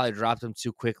cases, I probably dropped him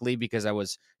too quickly because I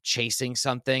was chasing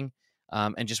something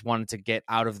and just wanted to get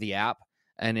out of the app.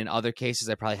 And in other cases,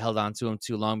 I probably held on to him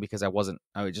too long because I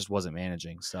just wasn't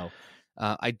managing. So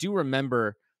I do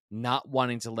remember not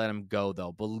wanting to let him go,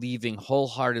 though, believing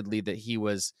wholeheartedly that he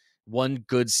was one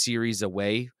good series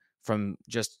away from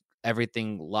just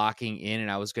everything locking in, and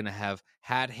I was going to have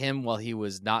had him while he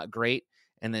was not great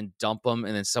and then dump him,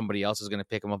 and then somebody else was going to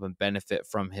pick him up and benefit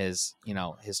from his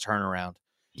turnaround.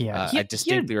 Yeah, I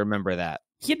distinctly remember that.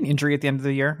 He had an injury at the end of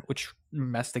the year, which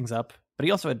messed things up. But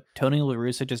he also had Tony La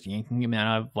Russa just yanking him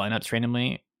out of lineups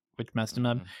randomly, which messed him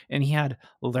up. And he had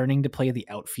learning to play the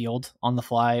outfield on the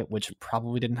fly, which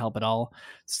probably didn't help at all.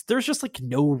 So there's just like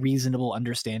no reasonable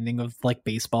understanding of like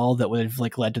baseball that would have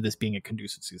like led to this being a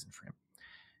conducive season for him.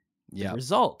 The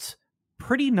result,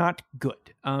 pretty not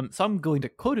good. So I'm going to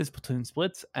quote his platoon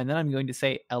splits, and then I'm going to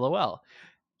say LOL.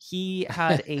 He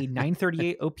had a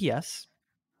 938 OPS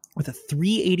with a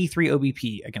 383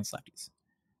 OBP against lefties.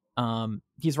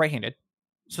 He's right-handed,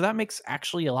 so that makes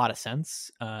actually a lot of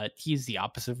sense. He's the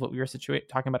opposite of what we were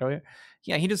talking about earlier.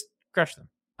 Yeah, he just crushed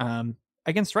them.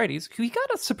 Against righties, who he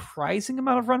got a surprising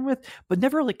amount of run with, but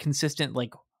never like consistent,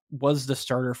 like was the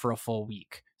starter for a full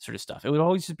week sort of stuff. It would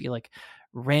always just be like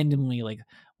randomly like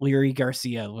Leary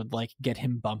Garcia would like get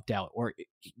him bumped out, or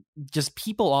just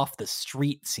people off the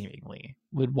street seemingly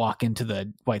would walk into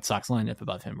the White Sox lineup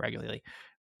above him regularly.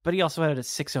 But he also had a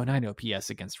 609 OPS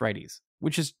against righties,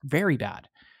 which is very bad.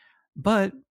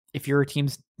 But if you're a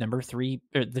team's number 3,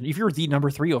 or if you're the number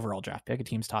 3 overall draft pick, a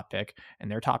team's top pick, and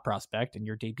their top prospect, and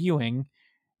you're debuting,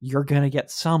 you're going to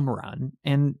get some run.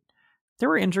 And there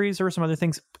were injuries, there were some other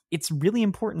things. It's really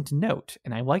important to note,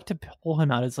 and I like to pull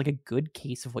him out as like a good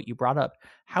case of what you brought up,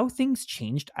 how things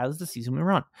changed as the season went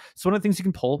on. So one of the things you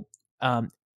can pull,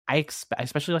 I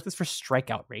especially like this for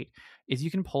strikeout rate, is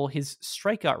you can pull his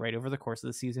strikeout rate over the course of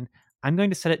the season. I'm going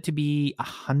to set it to be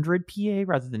 100 PA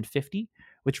rather than 50,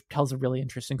 which tells a really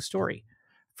interesting story.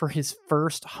 For his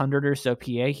first 100 or so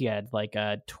PA, he had like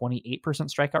a 28%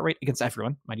 strikeout rate against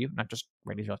everyone, mind you, not just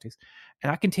righties, lefties.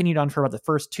 And that continued on for about the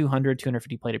first 200,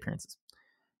 250 plate appearances.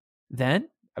 Then,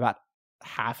 about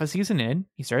half a season in,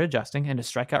 he started adjusting, and his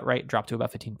strikeout rate dropped to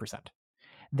about 15%.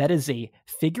 That is a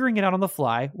figuring it out on the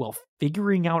fly while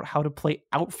figuring out how to play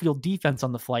outfield defense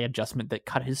on the fly adjustment that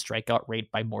cut his strikeout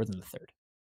rate by more than a third.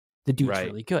 The dude's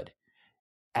really good.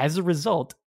 As a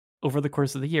result, over the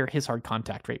course of the year, his hard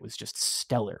contact rate was just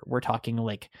stellar. We're talking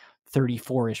like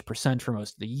 34% for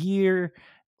most of the year.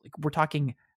 Like we're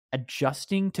talking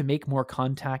adjusting to make more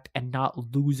contact and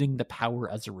not losing the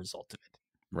power as a result of it.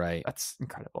 Right. That's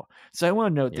incredible. So I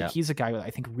want to note that he's a guy that I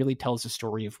think really tells the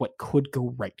story of what could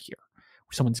go right here.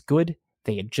 Someone's good,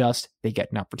 they adjust, they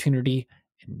get an opportunity,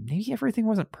 and maybe everything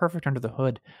wasn't perfect under the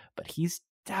hood, but he's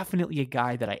definitely a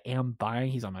guy that I am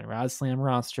buying. He's on my Razslam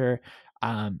roster.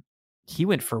 He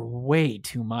went for way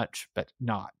too much, but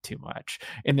not too much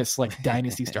in this like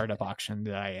dynasty startup auction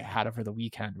that I had over the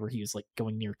weekend, where he was like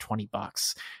going near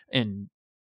 $20. And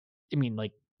I mean,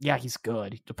 like, yeah, he's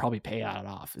good. He'll probably pay out it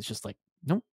off. It's just like,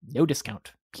 no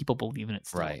discount. people believe in it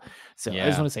still. Right. So I just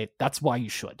Yeah. want to say that's why you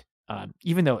should.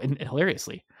 Even though, and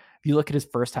hilariously, if you look at his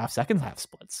first half, second half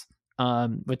splits,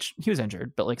 which he was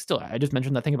injured, but like still, I just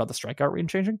mentioned that thing about the strikeout rate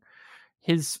changing.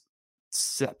 His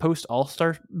post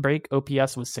All-Star break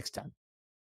OPS was 610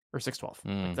 or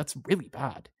 612. Like, that's really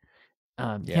bad.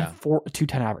 He had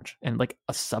 210 average and like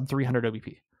a sub 300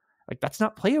 OBP. Like that's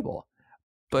not playable.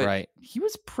 But he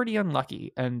was pretty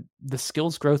unlucky, and the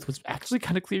skills growth was actually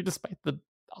kind of clear despite the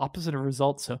opposite of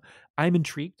results. So I'm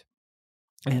intrigued,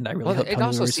 and I really hope it Tony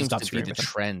also Lewis seems stops to be the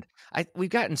trend. We've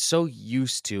gotten so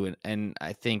used to and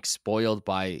I think spoiled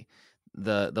by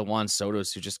the Juan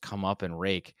Sotos who just come up and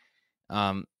rake,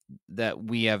 that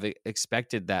we have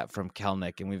expected that from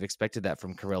Kelnick, and we've expected that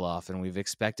from Kirilloff, and we've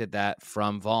expected that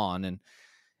from Vaughn, and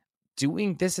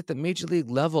doing this at the major league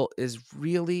level is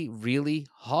really, really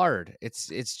hard.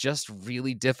 It's just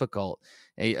really difficult.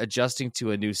 Adjusting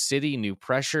to a new city, new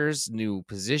pressures, new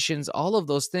positions, all of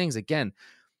those things. Again,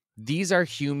 these are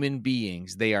human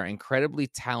beings. They are incredibly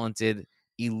talented,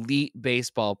 elite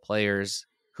baseball players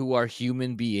who are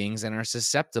human beings and are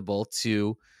susceptible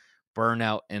to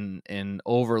burnout and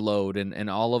overload and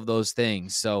all of those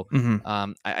things. So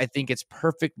I think it's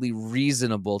perfectly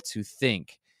reasonable to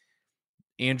think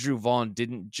Andrew Vaughn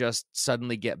didn't just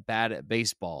suddenly get bad at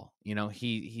baseball. You know,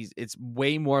 it's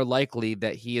way more likely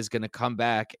that he is going to come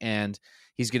back and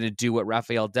he's going to do what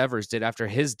Rafael Devers did after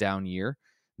his down year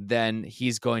than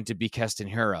he's going to be Keston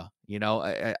Hiura. You know,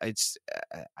 I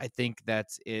think that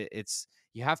it's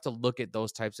you have to look at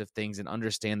those types of things and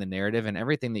understand the narrative, and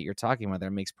everything that you're talking about there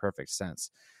makes perfect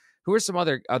sense. Who are some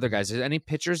other guys? Is there any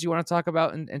pitchers you want to talk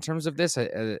about in terms of this?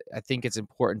 I think it's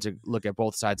important to look at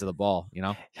both sides of the ball, you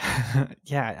know?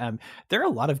 Yeah. There are a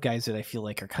lot of guys that I feel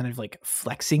like are kind of like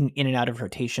flexing in and out of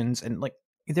rotations, and like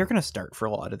they're going to start for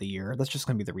a lot of the year. That's just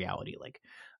going to be the reality. Like,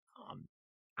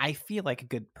 I feel like a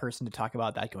good person to talk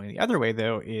about that going the other way,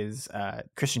 though, is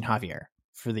Christian Javier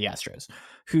for the Astros,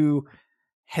 who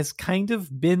has kind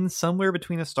of been somewhere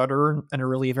between a starter and a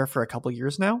reliever for a couple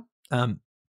years now.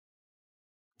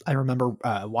 I remember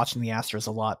watching the Astros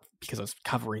a lot because I was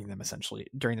covering them essentially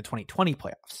during the 2020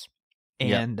 playoffs.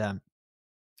 And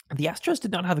the Astros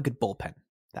did not have a good bullpen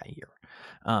that year.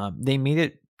 They made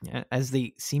it, as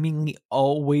they seemingly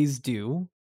always do,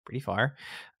 pretty far.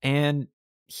 And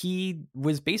he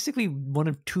was basically one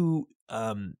of two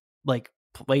like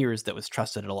players that was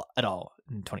trusted at all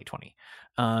in 2020.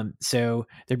 So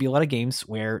there'd be a lot of games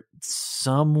where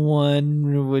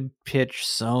someone would pitch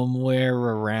somewhere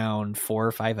around 4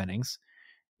 or 5 innings.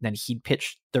 Then he'd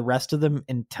pitch the rest of them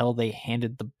until they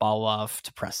handed the ball off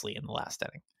to Presley in the last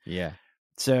inning. Yeah.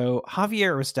 So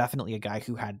Javier was definitely a guy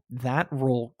who had that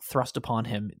role thrust upon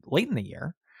him late in the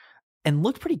year and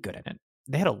looked pretty good in it.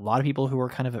 They had a lot of people who were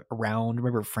kind of around.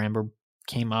 Remember, Framber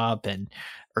came up and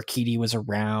Urquidy was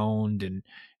around, and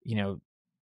you know,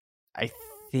 I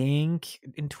think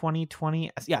in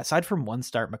 2020, aside from one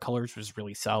start, McCullers was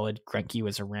really solid. Greinke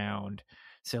was around.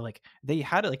 So like they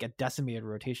had like a decimated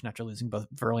rotation after losing both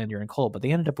Verlander and Cole, but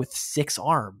they ended up with 6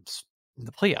 arms in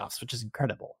the playoffs, which is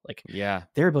incredible. Like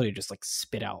their ability to just like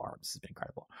spit out arms has been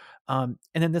incredible. And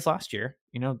then this last year,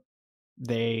 you know,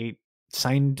 they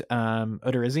signed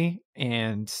Odorizzi,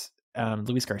 and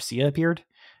Luis Garcia appeared,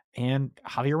 and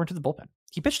Javier went to the bullpen.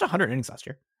 He pitched 100 innings last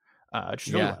year, which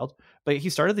is really wild. But he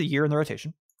started the year in the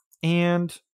rotation,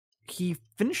 and he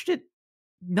finished it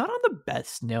not on the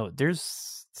best note.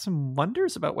 There's some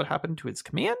wonders about what happened to his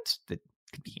command that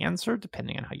could be answered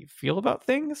depending on how you feel about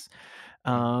things.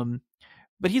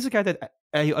 But he's a guy that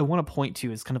I want to point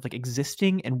to as kind of like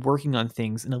existing and working on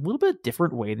things in a little bit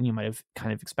different way than you might have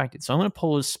kind of expected. So I'm going to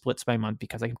pull his splits by month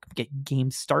because I can get game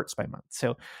starts by month.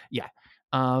 So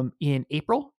in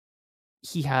April,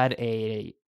 he had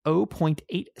a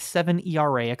 0.87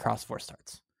 ERA across 4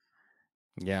 starts.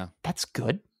 Yeah. That's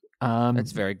good.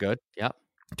 That's very good. Yep.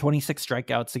 26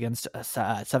 strikeouts against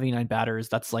 79 batters.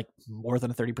 That's like more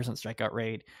than a 30% strikeout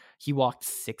rate. He walked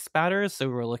 6 batters, so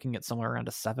we're looking at somewhere around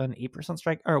a 7-8%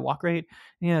 strike or walk rate.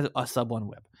 And he had a sub 1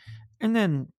 whip. And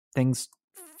then things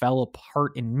fell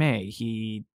apart in May.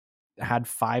 He had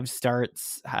 5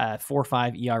 starts,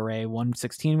 4.5 ERA,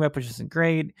 1.16 whip, which isn't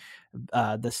great.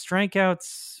 The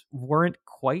strikeouts weren't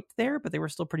quite there, but they were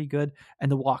still pretty good.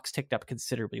 And the walks ticked up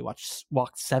considerably.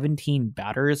 Walked 17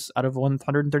 batters out of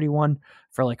 131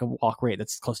 for like a walk rate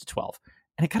that's close to 12.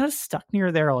 And it kind of stuck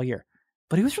near there all year.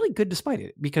 But he was really good despite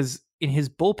it, because in his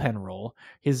bullpen role,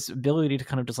 his ability to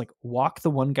kind of just like walk the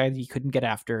one guy that he couldn't get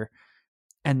after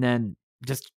and then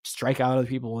just strike out other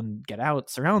people and get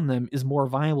outs around them is more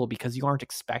viable because you aren't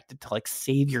expected to like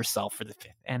save yourself for the 5th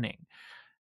inning.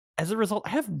 As a result, I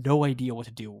have no idea what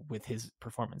to do with his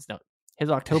performance. Now, His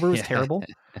October was Yeah. terrible.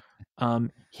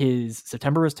 His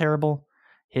September was terrible.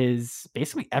 His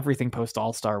basically everything post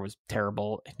All-Star was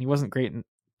terrible. And he wasn't great. He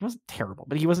wasn't terrible,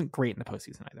 but he wasn't great in the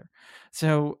postseason either.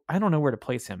 So I don't know where to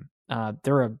place him.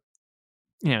 There are,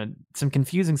 some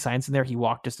confusing signs in there. He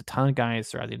walked just a ton of guys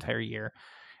throughout the entire year.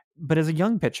 But as a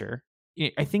young pitcher,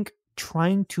 I think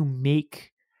trying to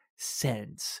make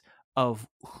sense of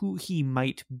who he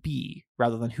might be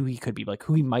rather than who he could be, like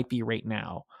who he might be right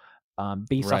now,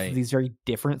 based off of Right. these very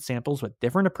different samples with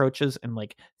different approaches and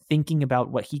like thinking about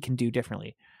what he can do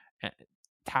differently,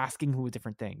 tasking who with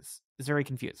different things is very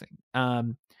confusing.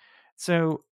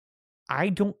 So I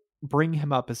don't bring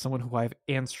him up as someone who I have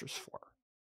answers for.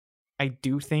 I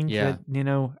do think Yeah.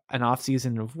 that, an off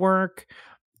season of work,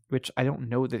 which I don't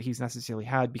know that he's necessarily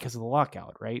had because of the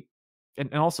lockout, right?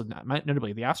 And also,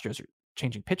 notably, the Astros are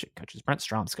changing pitching coaches. Brent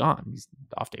Strom's gone. He's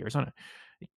off to Arizona.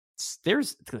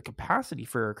 There's the capacity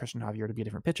for Christian Javier to be a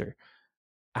different pitcher.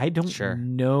 I don't Sure.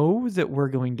 know that we're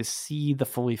going to see the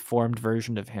fully formed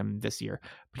version of him this year,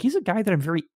 but he's a guy that I'm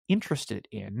very interested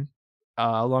in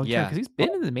long term Yeah. because he's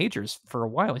been in the majors for a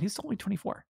while and he's only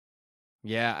 24.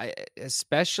 Yeah,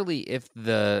 especially if we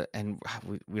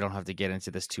don't have to get into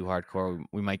this too hardcore.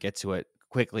 We might get to it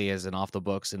quickly as an off the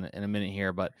books in a minute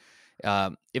here. But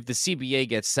if the CBA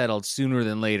gets settled sooner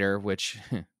than later, which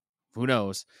who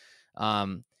knows,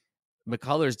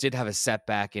 McCullers did have a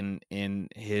setback in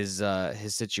his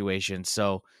situation.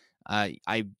 So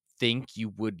I think you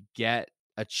would get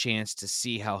a chance to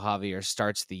see how Javier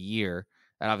starts the year.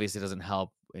 That obviously doesn't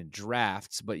help in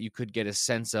drafts, but you could get a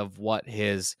sense of what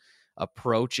his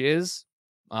approach is.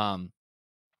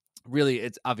 Really,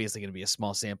 it's obviously going to be a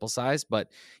small sample size, but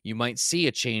you might see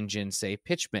a change in, say,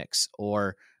 pitch mix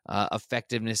or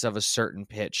effectiveness of a certain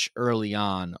pitch early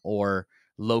on, or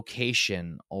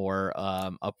location, or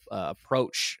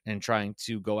approach and trying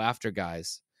to go after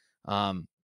guys.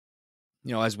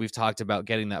 As we've talked about,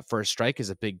 getting that first strike is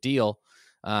a big deal.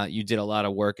 You did a lot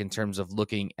of work in terms of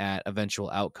looking at eventual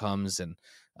outcomes and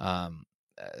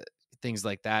things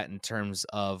like that in terms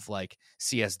of like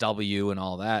CSW and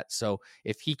all that. So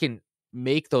if he can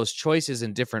make those choices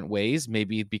in different ways,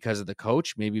 maybe because of the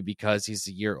coach, maybe because he's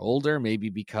a year older,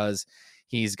 maybe because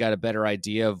he's got a better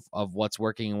idea of what's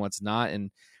working and what's not.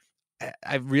 And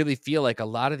I really feel like a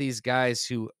lot of these guys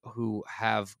who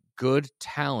have good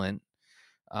talent,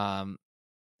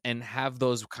 and have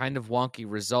those kind of wonky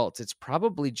results, it's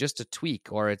probably just a tweak,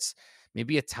 or it's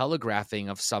maybe a telegraphing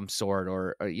of some sort,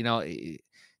 or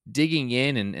digging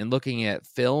in and looking at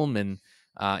film, and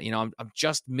I'm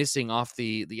just missing off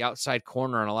the outside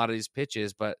corner on a lot of these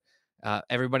pitches, but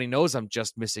everybody knows I'm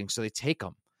just missing, so they take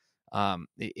them.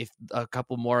 If a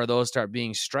couple more of those start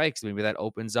being strikes, maybe that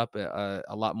opens up a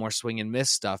lot more swing and miss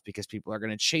stuff, because people are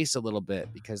going to chase a little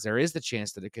bit, because there is the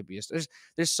chance that it could be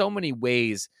there's so many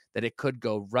ways that it could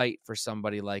go right for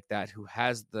somebody like that who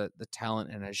has the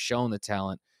talent and has shown the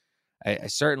talent. I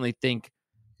certainly think,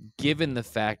 given the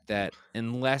fact that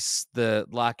unless the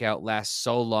lockout lasts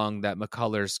so long that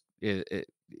McCullers it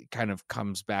kind of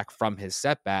comes back from his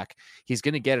setback, he's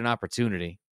going to get an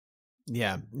opportunity.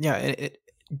 Yeah.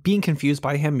 Being confused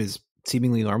by him is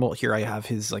seemingly normal. Here I have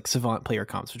his like savant player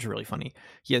comps, which are really funny.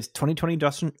 He has 2020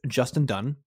 Justin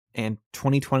Dunn and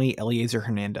 2020 Eliezer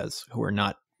Hernandez, who are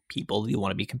not people you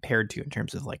want to be compared to in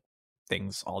terms of like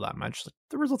things all that much. Like,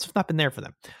 the results have not been there for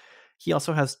them. He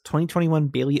also has 2021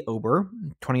 Bailey Ober,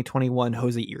 2021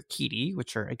 Jose Urquidy,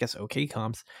 which are, I guess, okay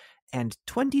comps, and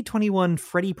 2021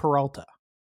 Freddie Peralta.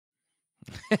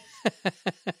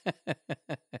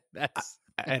 That's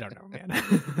I don't know, man.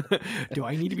 Do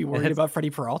I need to be worried about Freddie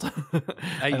Peralta?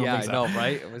 I know,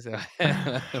 right?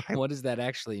 I What does that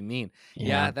actually mean?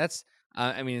 Yeah. That's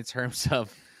in terms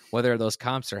of whether those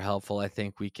comps are helpful, I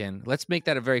think let's make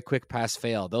that a very quick pass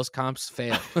fail. Those comps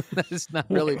fail. That is not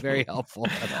really very helpful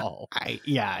at all.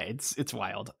 It's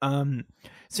wild.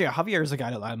 So yeah, Javier is a guy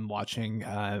that I'm watching.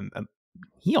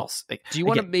 He also. Do you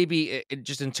want to maybe,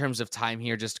 just in terms of time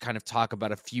here, just kind of talk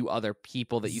about a few other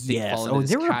people that you think fall into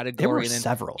this category? There were and then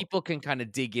several. People can kind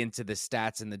of dig into the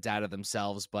stats and the data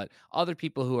themselves, but other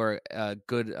people who are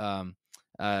good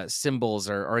symbols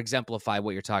or exemplify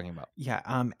what you're talking about. Yeah,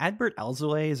 Adbert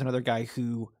Alzolay is another guy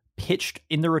who pitched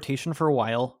in the rotation for a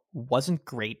while, wasn't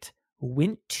great,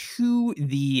 went to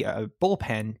the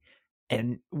bullpen,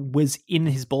 and was in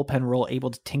his bullpen role able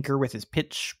to tinker with his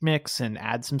pitch mix and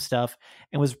add some stuff,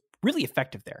 and was really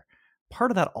effective there.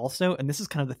 Part of that also, and this is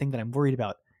kind of the thing that I'm worried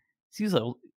about,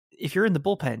 if you're in the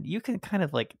bullpen, you can kind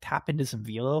of like tap into some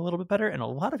velo a little bit better, and a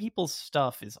lot of people's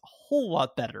stuff is a whole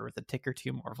lot better with a tick or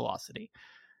two more velocity.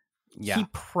 Yeah. He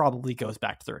probably goes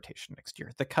back to the rotation next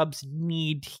year. The Cubs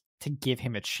need to give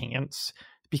him a chance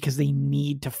because they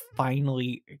need to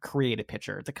finally create a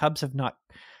pitcher. The Cubs have not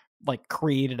like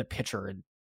created a pitcher in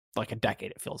like a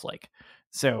decade, it feels like.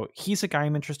 So he's a guy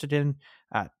I'm interested in.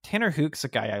 Tanner Hook's a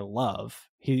guy I love.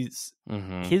 His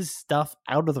stuff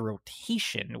out of the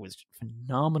rotation was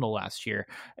phenomenal last year.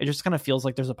 It just kind of feels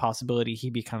like there's a possibility he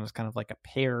becomes kind of like a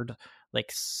paired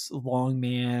like long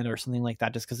man or something like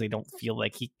that, just because they don't feel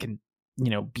like he can,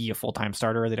 be a full-time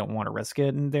starter. They don't want to risk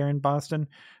it there in Boston.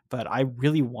 But I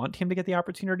really want him to get the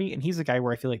opportunity, and he's a guy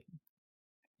where I feel like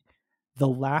the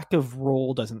lack of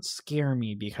role doesn't scare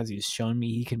me because he's shown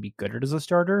me he can be good at as a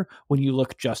starter when you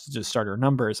look just at his starter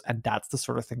numbers, and that's the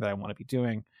sort of thing that I want to be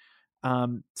doing.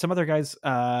 Some other guys,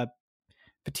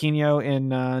 Patino in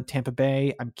Tampa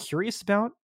Bay, I'm curious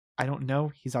about. I don't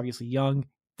know. He's obviously young.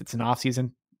 It's an off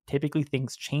season. Typically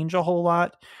things change a whole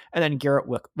lot. And then Garrett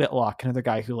Whitlock, another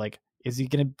guy who like, is he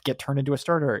going to get turned into a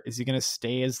starter? Is he going to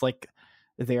stay as like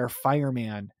their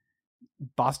fireman?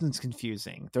 Boston's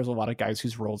confusing. There's a lot of guys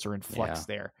whose roles are in flux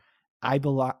there. I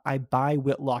buy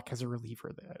Whitlock as a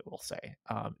reliever, I will say.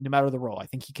 No matter the role, I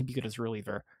think he can be good as a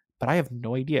reliever, but I have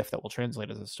no idea if that will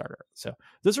translate as a starter. So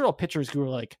those are all pitchers who are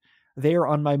like, they are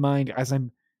on my mind as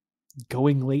I'm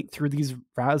going late through these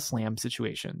Raz Slam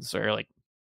situations, or like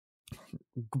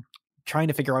trying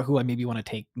to figure out who I maybe want to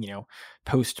take,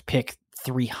 post pick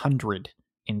 300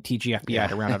 in TGFBI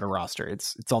to round out a roster.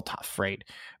 It's all tough, right?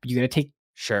 But you got to take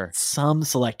some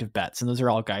selective bets, and those are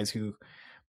all guys who,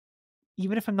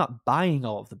 even if I'm not buying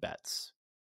all of the bets,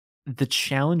 the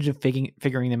challenge of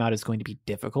figuring them out is going to be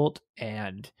difficult,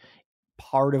 and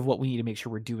part of what we need to make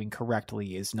sure we're doing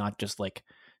correctly is not just like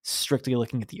strictly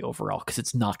looking at the overall, because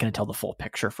it's not going to tell the full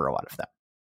picture for a lot of them.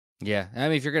 Yeah, I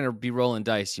mean, if you're going to be rolling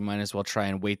dice, you might as well try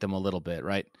and weight them a little bit,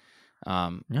 right?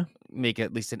 Make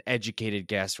at least an educated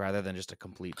guess rather than just a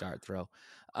complete dart throw.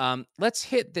 Let's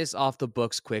hit this off the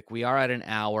books quick. We are at an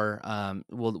hour.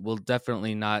 We'll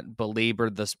definitely not belabor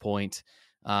this point,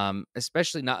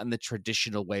 especially not in the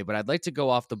traditional way. But I'd like to go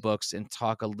off the books and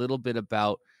talk a little bit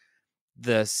about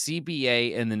the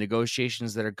CBA and the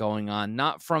negotiations that are going on.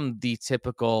 Not from the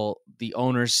typical, the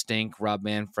owners stink, Rob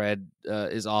Manfred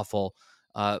is awful.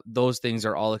 Those things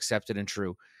are all accepted and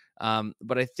true.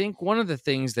 But I think one of the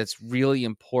things that's really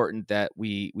important that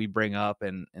we bring up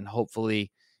and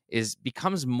hopefully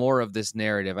becomes more of this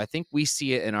narrative. I think we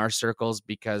see it in our circles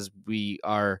because we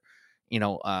are,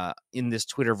 in this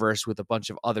Twitterverse with a bunch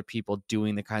of other people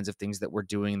doing the kinds of things that we're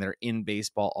doing. They're in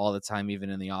baseball all the time, even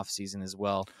in the off season as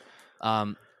well.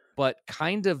 But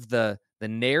kind of the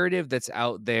narrative that's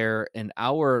out there and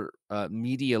our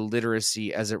media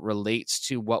literacy as it relates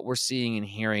to what we're seeing and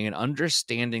hearing and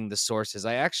understanding the sources.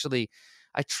 I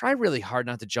try really hard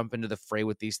not to jump into the fray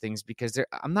with these things because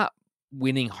I'm not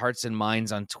winning hearts and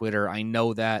minds on Twitter. I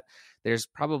know that there's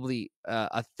probably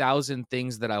 1,000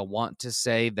 things that I want to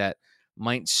say that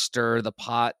might stir the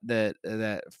pot that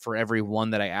for every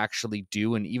one that I actually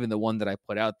do. And even the one that I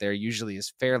put out there usually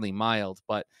is fairly mild,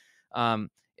 but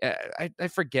I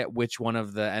forget which one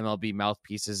of the MLB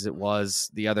mouthpieces it was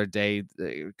the other day.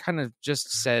 They kind of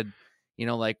just said,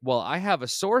 well, I have a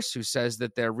source who says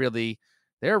that they're really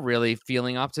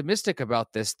feeling optimistic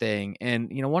about this thing.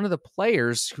 And, one of the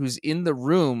players who's in the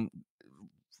room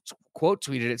quote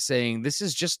tweeted it saying, this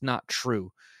is just not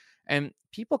true. And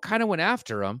people kind of went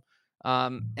after him.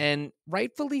 And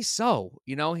rightfully so,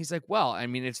 he's like, well, I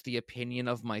mean, it's the opinion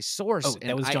of my source. Oh,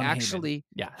 that was John Heyman.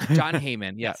 Yeah. John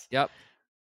Heyman. Yeah. Yes. Yep.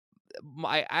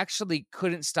 I actually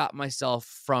couldn't stop myself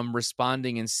from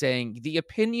responding and saying the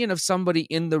opinion of somebody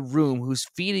in the room who's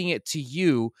feeding it to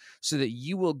you so that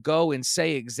you will go and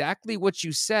say exactly what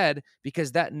you said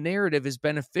because that narrative is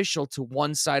beneficial to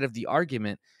one side of the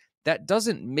argument. That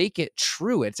doesn't make it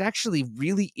true. It's actually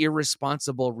really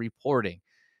irresponsible reporting.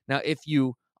 Now, if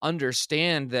you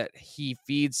understand that he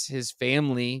feeds his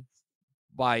family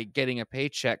by getting a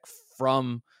paycheck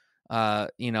from, I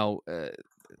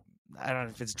don't know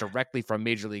if it's directly from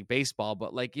Major League Baseball,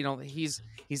 but he's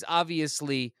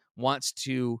obviously wants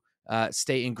to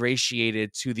stay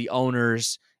ingratiated to the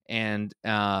owners and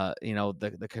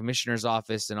the commissioner's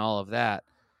office and all of that.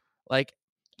 Like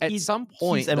at some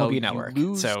point, he's MLB though, Network,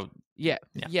 you lose. so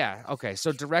Yeah. Okay,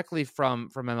 so directly from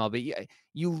MLB,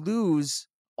 you lose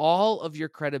all of your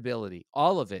credibility,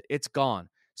 all of it. It's gone.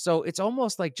 So it's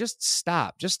almost like just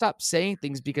stop saying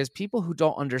things because people who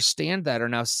don't understand that are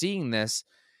now seeing this.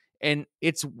 And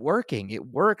it's working. It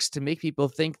works to make people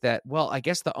think that, well, I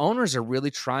guess the owners are really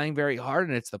trying very hard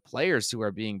and it's the players who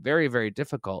are being very, very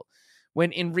difficult.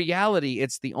 When in reality,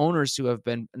 it's the owners who have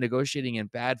been negotiating in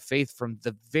bad faith from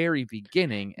the very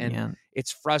beginning. And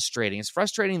it's frustrating. It's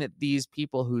frustrating that these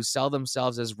people who sell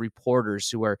themselves as reporters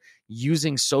who are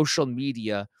using social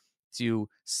media to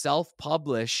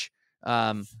self-publish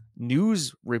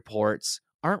news reports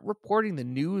aren't reporting the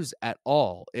news at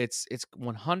all. It's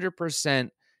 100%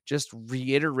 just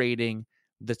reiterating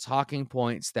the talking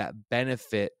points that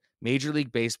benefit Major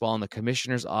League Baseball and the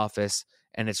commissioner's office,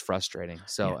 and it's frustrating.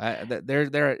 So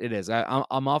there it is.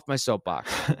 I'm off my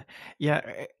soapbox. Yeah,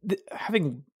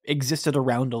 having existed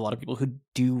around a lot of people who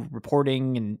do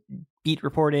reporting and beat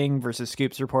reporting versus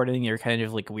scoops reporting, are kind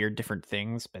of like weird different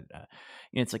things. But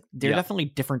it's like there are definitely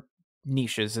different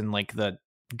niches in like the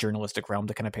journalistic realm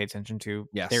to kind of pay attention to.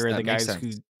 Yes, there are that the makes guys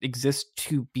sense. who exist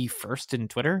to be first in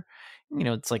Twitter.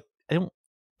 It's like I don't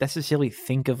necessarily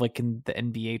think of like in the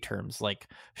NBA terms like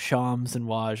Shams and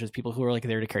Waj as people who are like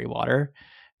there to carry water,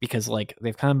 because like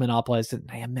they've kind of monopolized it.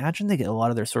 And I imagine they get a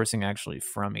lot of their sourcing actually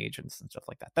from agents and stuff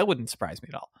like that. That wouldn't surprise me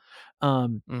at all.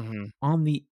 On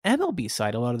the MLB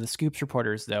side, a lot of the scoops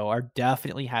reporters though are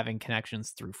definitely having connections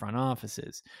through front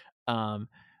offices.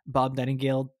 Bob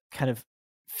Nightingale kind of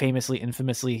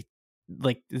infamously,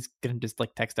 like is gonna just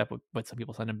like text up what some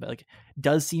people send him, but like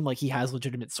does seem like he has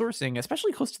legitimate sourcing,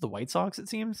 especially close to the White Sox. It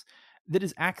seems that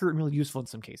is accurate and really useful in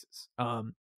some cases.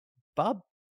 Bob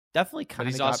definitely kind But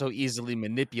of he's also easily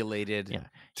manipulated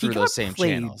through those same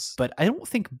channels. But I don't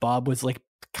think Bob was like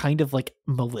kind of like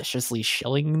maliciously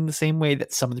shilling in the same way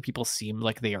that some of the people seem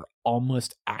like they are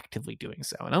almost actively doing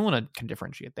so. And I want to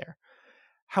differentiate there.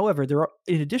 However, there are,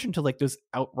 in addition to like those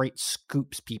outright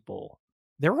scoops people,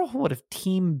 there are a whole lot of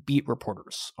team beat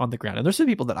reporters on the ground. And there's some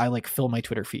people that I like fill my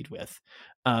Twitter feed with,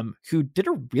 who did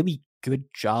a really good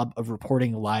job of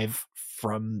reporting live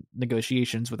from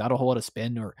negotiations without a whole lot of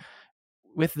spin, or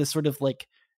with this sort of like,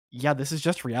 yeah, this is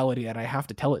just reality and I have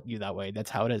to tell it you that way.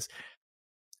 That's how it is.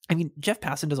 I mean, Jeff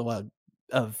Passan does a lot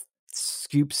of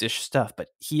scoops-ish stuff, but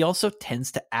he also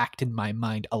tends to act in my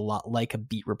mind a lot like a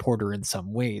beat reporter in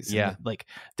some ways. Yeah. Like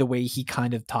the way he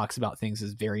kind of talks about things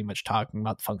is very much talking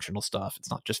about functional stuff.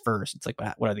 It's not just first. It's like,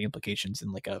 what are the implications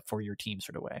in like a for your team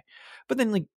sort of way. But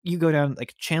then like you go down,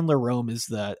 like Chandler Rome is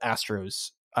the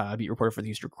Astros beat reporter for the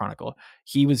Houston Chronicle.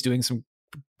 He was doing some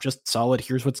just solid,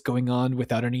 here's what's going on,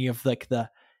 without any of like the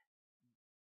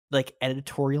like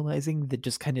editorializing that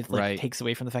just kind of like takes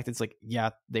away from the fact that it's like, yeah,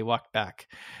 they walked back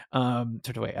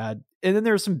sort of way. And then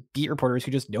there are some beat reporters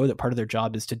who just know that part of their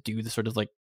job is to do the sort of like,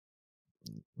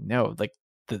 no, like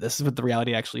this is what the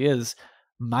reality actually is.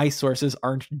 My sources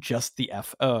aren't just the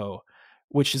FO,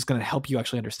 which is going to help you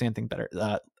actually understand things better.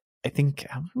 I think,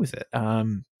 who was it?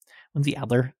 Lindsay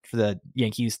Adler for the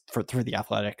Yankees for the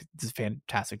Athletic does a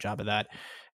fantastic job of that.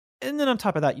 And then on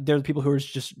top of that, there are the people whose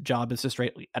just job is to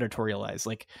straight editorialize,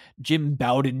 like Jim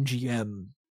Bowden, GM.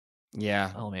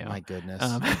 Yeah. Oh man, my goodness.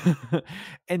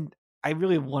 And I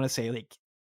really want to say, like,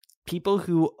 people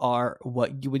who are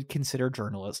what you would consider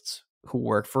journalists, who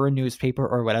work for a newspaper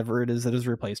or whatever it is that has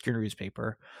replaced your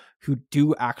newspaper, who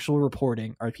do actual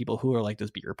reporting, are people who are like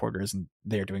those beat reporters, and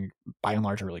they're doing by and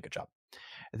large a really good job.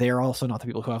 They are also not the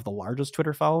people who have the largest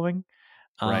Twitter following.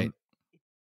 Right.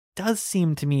 Does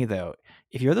seem to me though,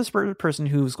 if you're this person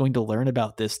who's going to learn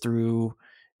about this through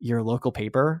your local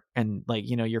paper and like,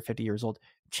 you're 50 years old,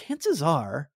 chances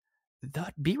are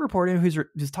that beat reporter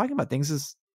who's talking about things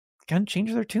is kind of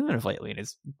changed their tune of lately, and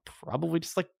it's probably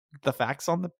just like the facts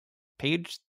on the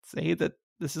page say that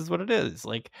this is what it is.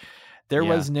 Like there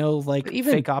was no like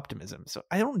fake optimism. So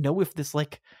I don't know if this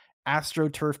like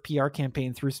AstroTurf PR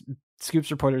campaign through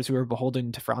scoops reporters who are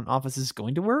beholden to front offices is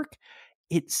going to work.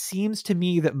 It seems to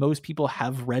me that most people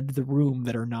have read the room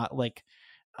that are not like,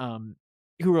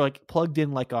 who are like plugged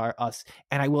in like us.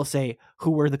 And I will say,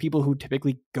 who are the people who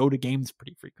typically go to games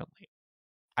pretty frequently.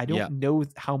 I don't know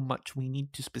how much we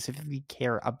need to specifically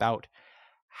care about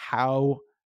how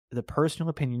the personal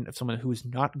opinion of someone who is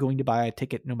not going to buy a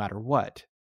ticket no matter what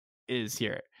is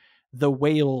here. The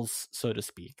whales, so to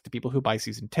speak, the people who buy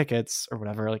season tickets or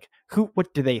whatever, like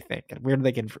what do they think and where do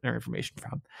they get their information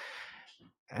from?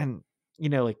 And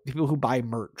like people who buy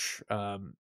merch,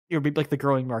 like the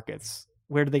growing markets,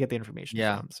 where do they get the information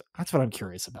from? So that's what I'm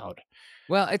curious about.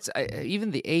 Well, it's even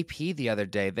the AP the other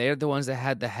day. They're the ones that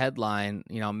had the headline,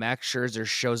 Max Scherzer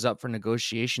shows up for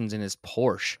negotiations in his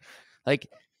Porsche. Like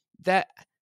that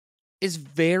is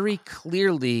very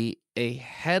clearly a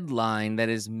headline that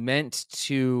is meant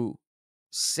to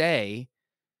say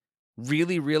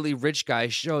really, really rich guy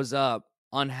shows up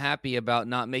unhappy about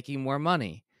not making more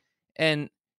money. And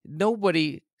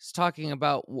nobody's talking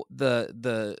about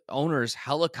the owners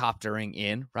helicoptering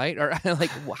in, right? Or like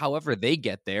however they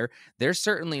get there. They're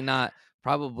certainly not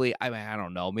probably, I mean, I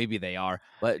don't know, maybe they are,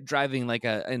 but driving like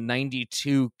a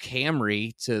 92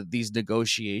 Camry to these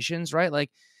negotiations, right? Like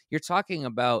you're talking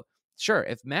about, sure,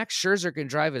 if Max Scherzer can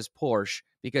drive his Porsche,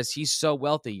 because he's so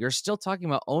wealthy. You're still talking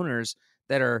about owners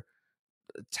that are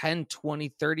 10, 20,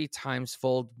 30 times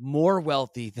fold more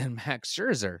wealthy than Max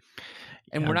Scherzer.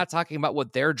 And we're not talking about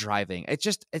what they're driving. It's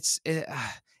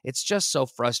just so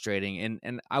frustrating.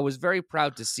 And I was very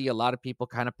proud to see a lot of people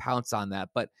kind of pounce on that.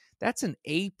 But that's an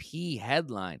AP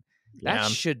headline. That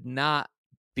should not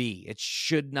be. It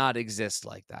should not exist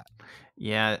like that.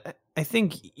 Yeah, I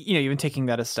think, even taking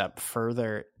that a step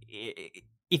further,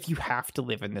 if you have to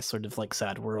live in this sort of like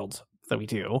sad world that we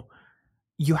do,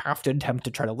 you have to attempt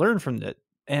to try to learn from it.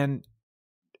 And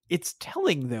it's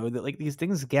telling, though, that like these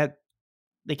things get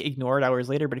like ignored hours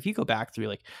later. But if you go back through,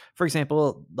 like, for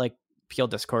example, like PL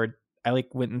Discord, I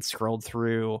like went and scrolled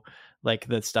through like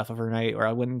the stuff overnight, or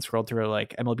I went and scrolled through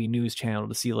like MLB News channel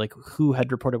to see like who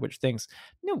had reported which things.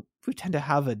 We tend to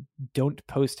have a don't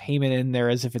post Heyman in there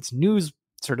as if it's news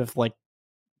sort of like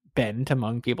bent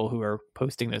among people who are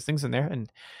posting those things in there.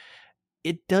 And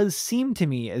it does seem to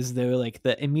me as though like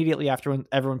the immediately after when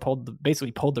everyone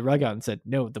basically pulled the rug out and said,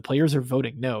 no, the players are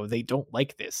voting. No, they don't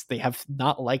like this. They have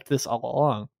not liked this all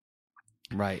along.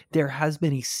 Right. There has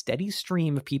been a steady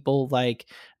stream of people like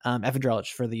Evan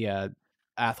Drellich for the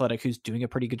Athletic, who's doing a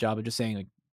pretty good job of just saying like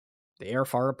they are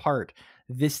far apart.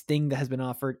 This thing that has been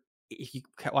offered, if you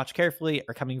watch carefully,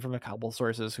 are coming from a couple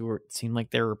sources who seem like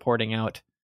they're reporting out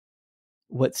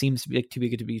what seems to be too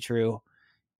big to be true.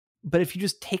 But if you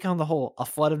just take on the whole, a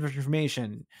flood of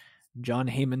information, John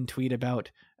Heyman tweet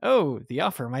about, the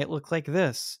offer might look like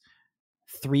this.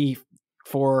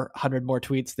 300-400 more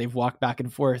tweets. They've walked back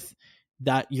and forth.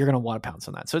 That you're going to want to pounce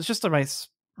on that. So it's just a nice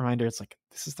reminder. It's like,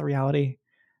 this is the reality.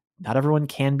 Not everyone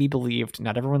can be believed.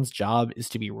 Not everyone's job is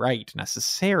to be right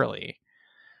necessarily.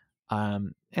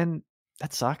 And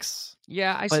that sucks.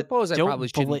 Yeah, I suppose I probably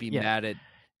shouldn't be mad at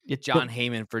John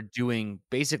Heyman for doing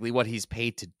basically what he's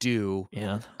paid to do.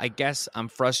 Yeah. I guess I'm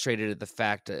frustrated at the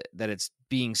fact that it's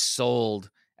being sold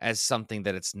as something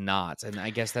that it's not. And I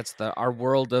guess that's our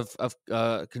world of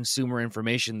consumer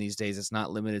information these days. It's not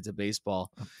limited to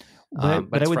baseball.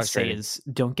 What I would say is,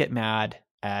 don't get mad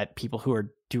at people who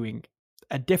are doing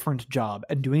a different job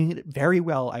and doing it very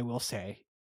well, I will say.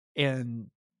 And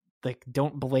like,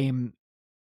 don't blame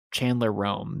Chandler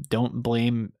Rome. Don't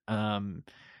blame,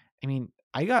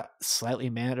 I got slightly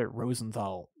mad at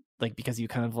Rosenthal, like, because you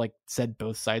kind of like said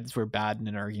both sides were bad in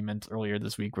an argument earlier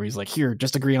this week where he's like, here,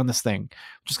 just agree on this thing,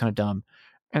 which is kind of dumb.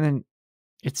 And then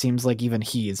it seems like even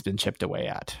he has been chipped away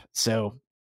at. So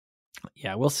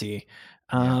yeah, we'll see.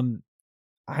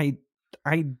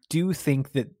 I do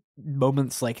think that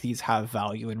moments like these have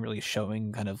value in really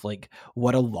showing kind of like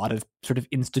what a lot of sort of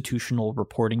institutional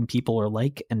reporting people are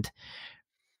like. And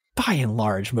by and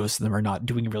large, most of them are not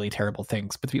doing really terrible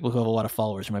things, but the people who have a lot of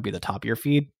followers who might be at the top of your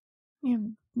feed,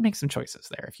 make some choices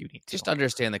there if you need to. Just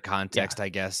understand the context, I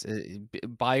guess.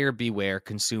 Buyer beware,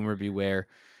 consumer beware,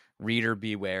 reader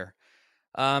beware.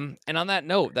 And on that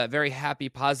note, that very happy,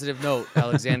 positive note,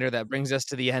 Alexander, that brings us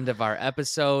to the end of our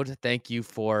episode. Thank you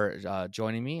for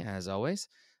joining me, as always.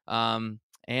 I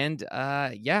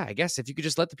guess if you could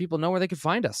just let the people know where they can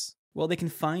find us. Well, they can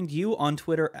find you on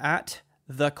Twitter at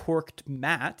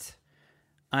 @TheCorkedMatt.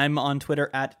 I'm on Twitter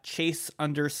at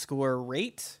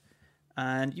Chase_Rate.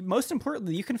 And most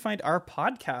importantly, you can find our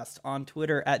podcast on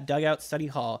Twitter at Dugout Study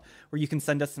Hall, where you can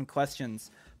send us some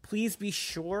questions. Please be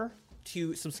sure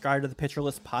to subscribe to the Pitcher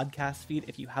List podcast feed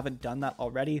if you haven't done that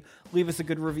already. Leave us a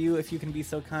good review if you can be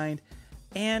so kind.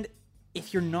 And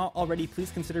if you're not already,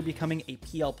 please consider becoming a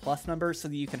PL Plus member so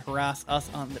that you can harass us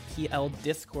on the PL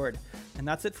Discord. And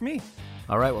that's it for me.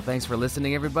 All right, well, thanks for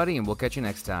listening, everybody, and we'll catch you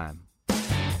next time.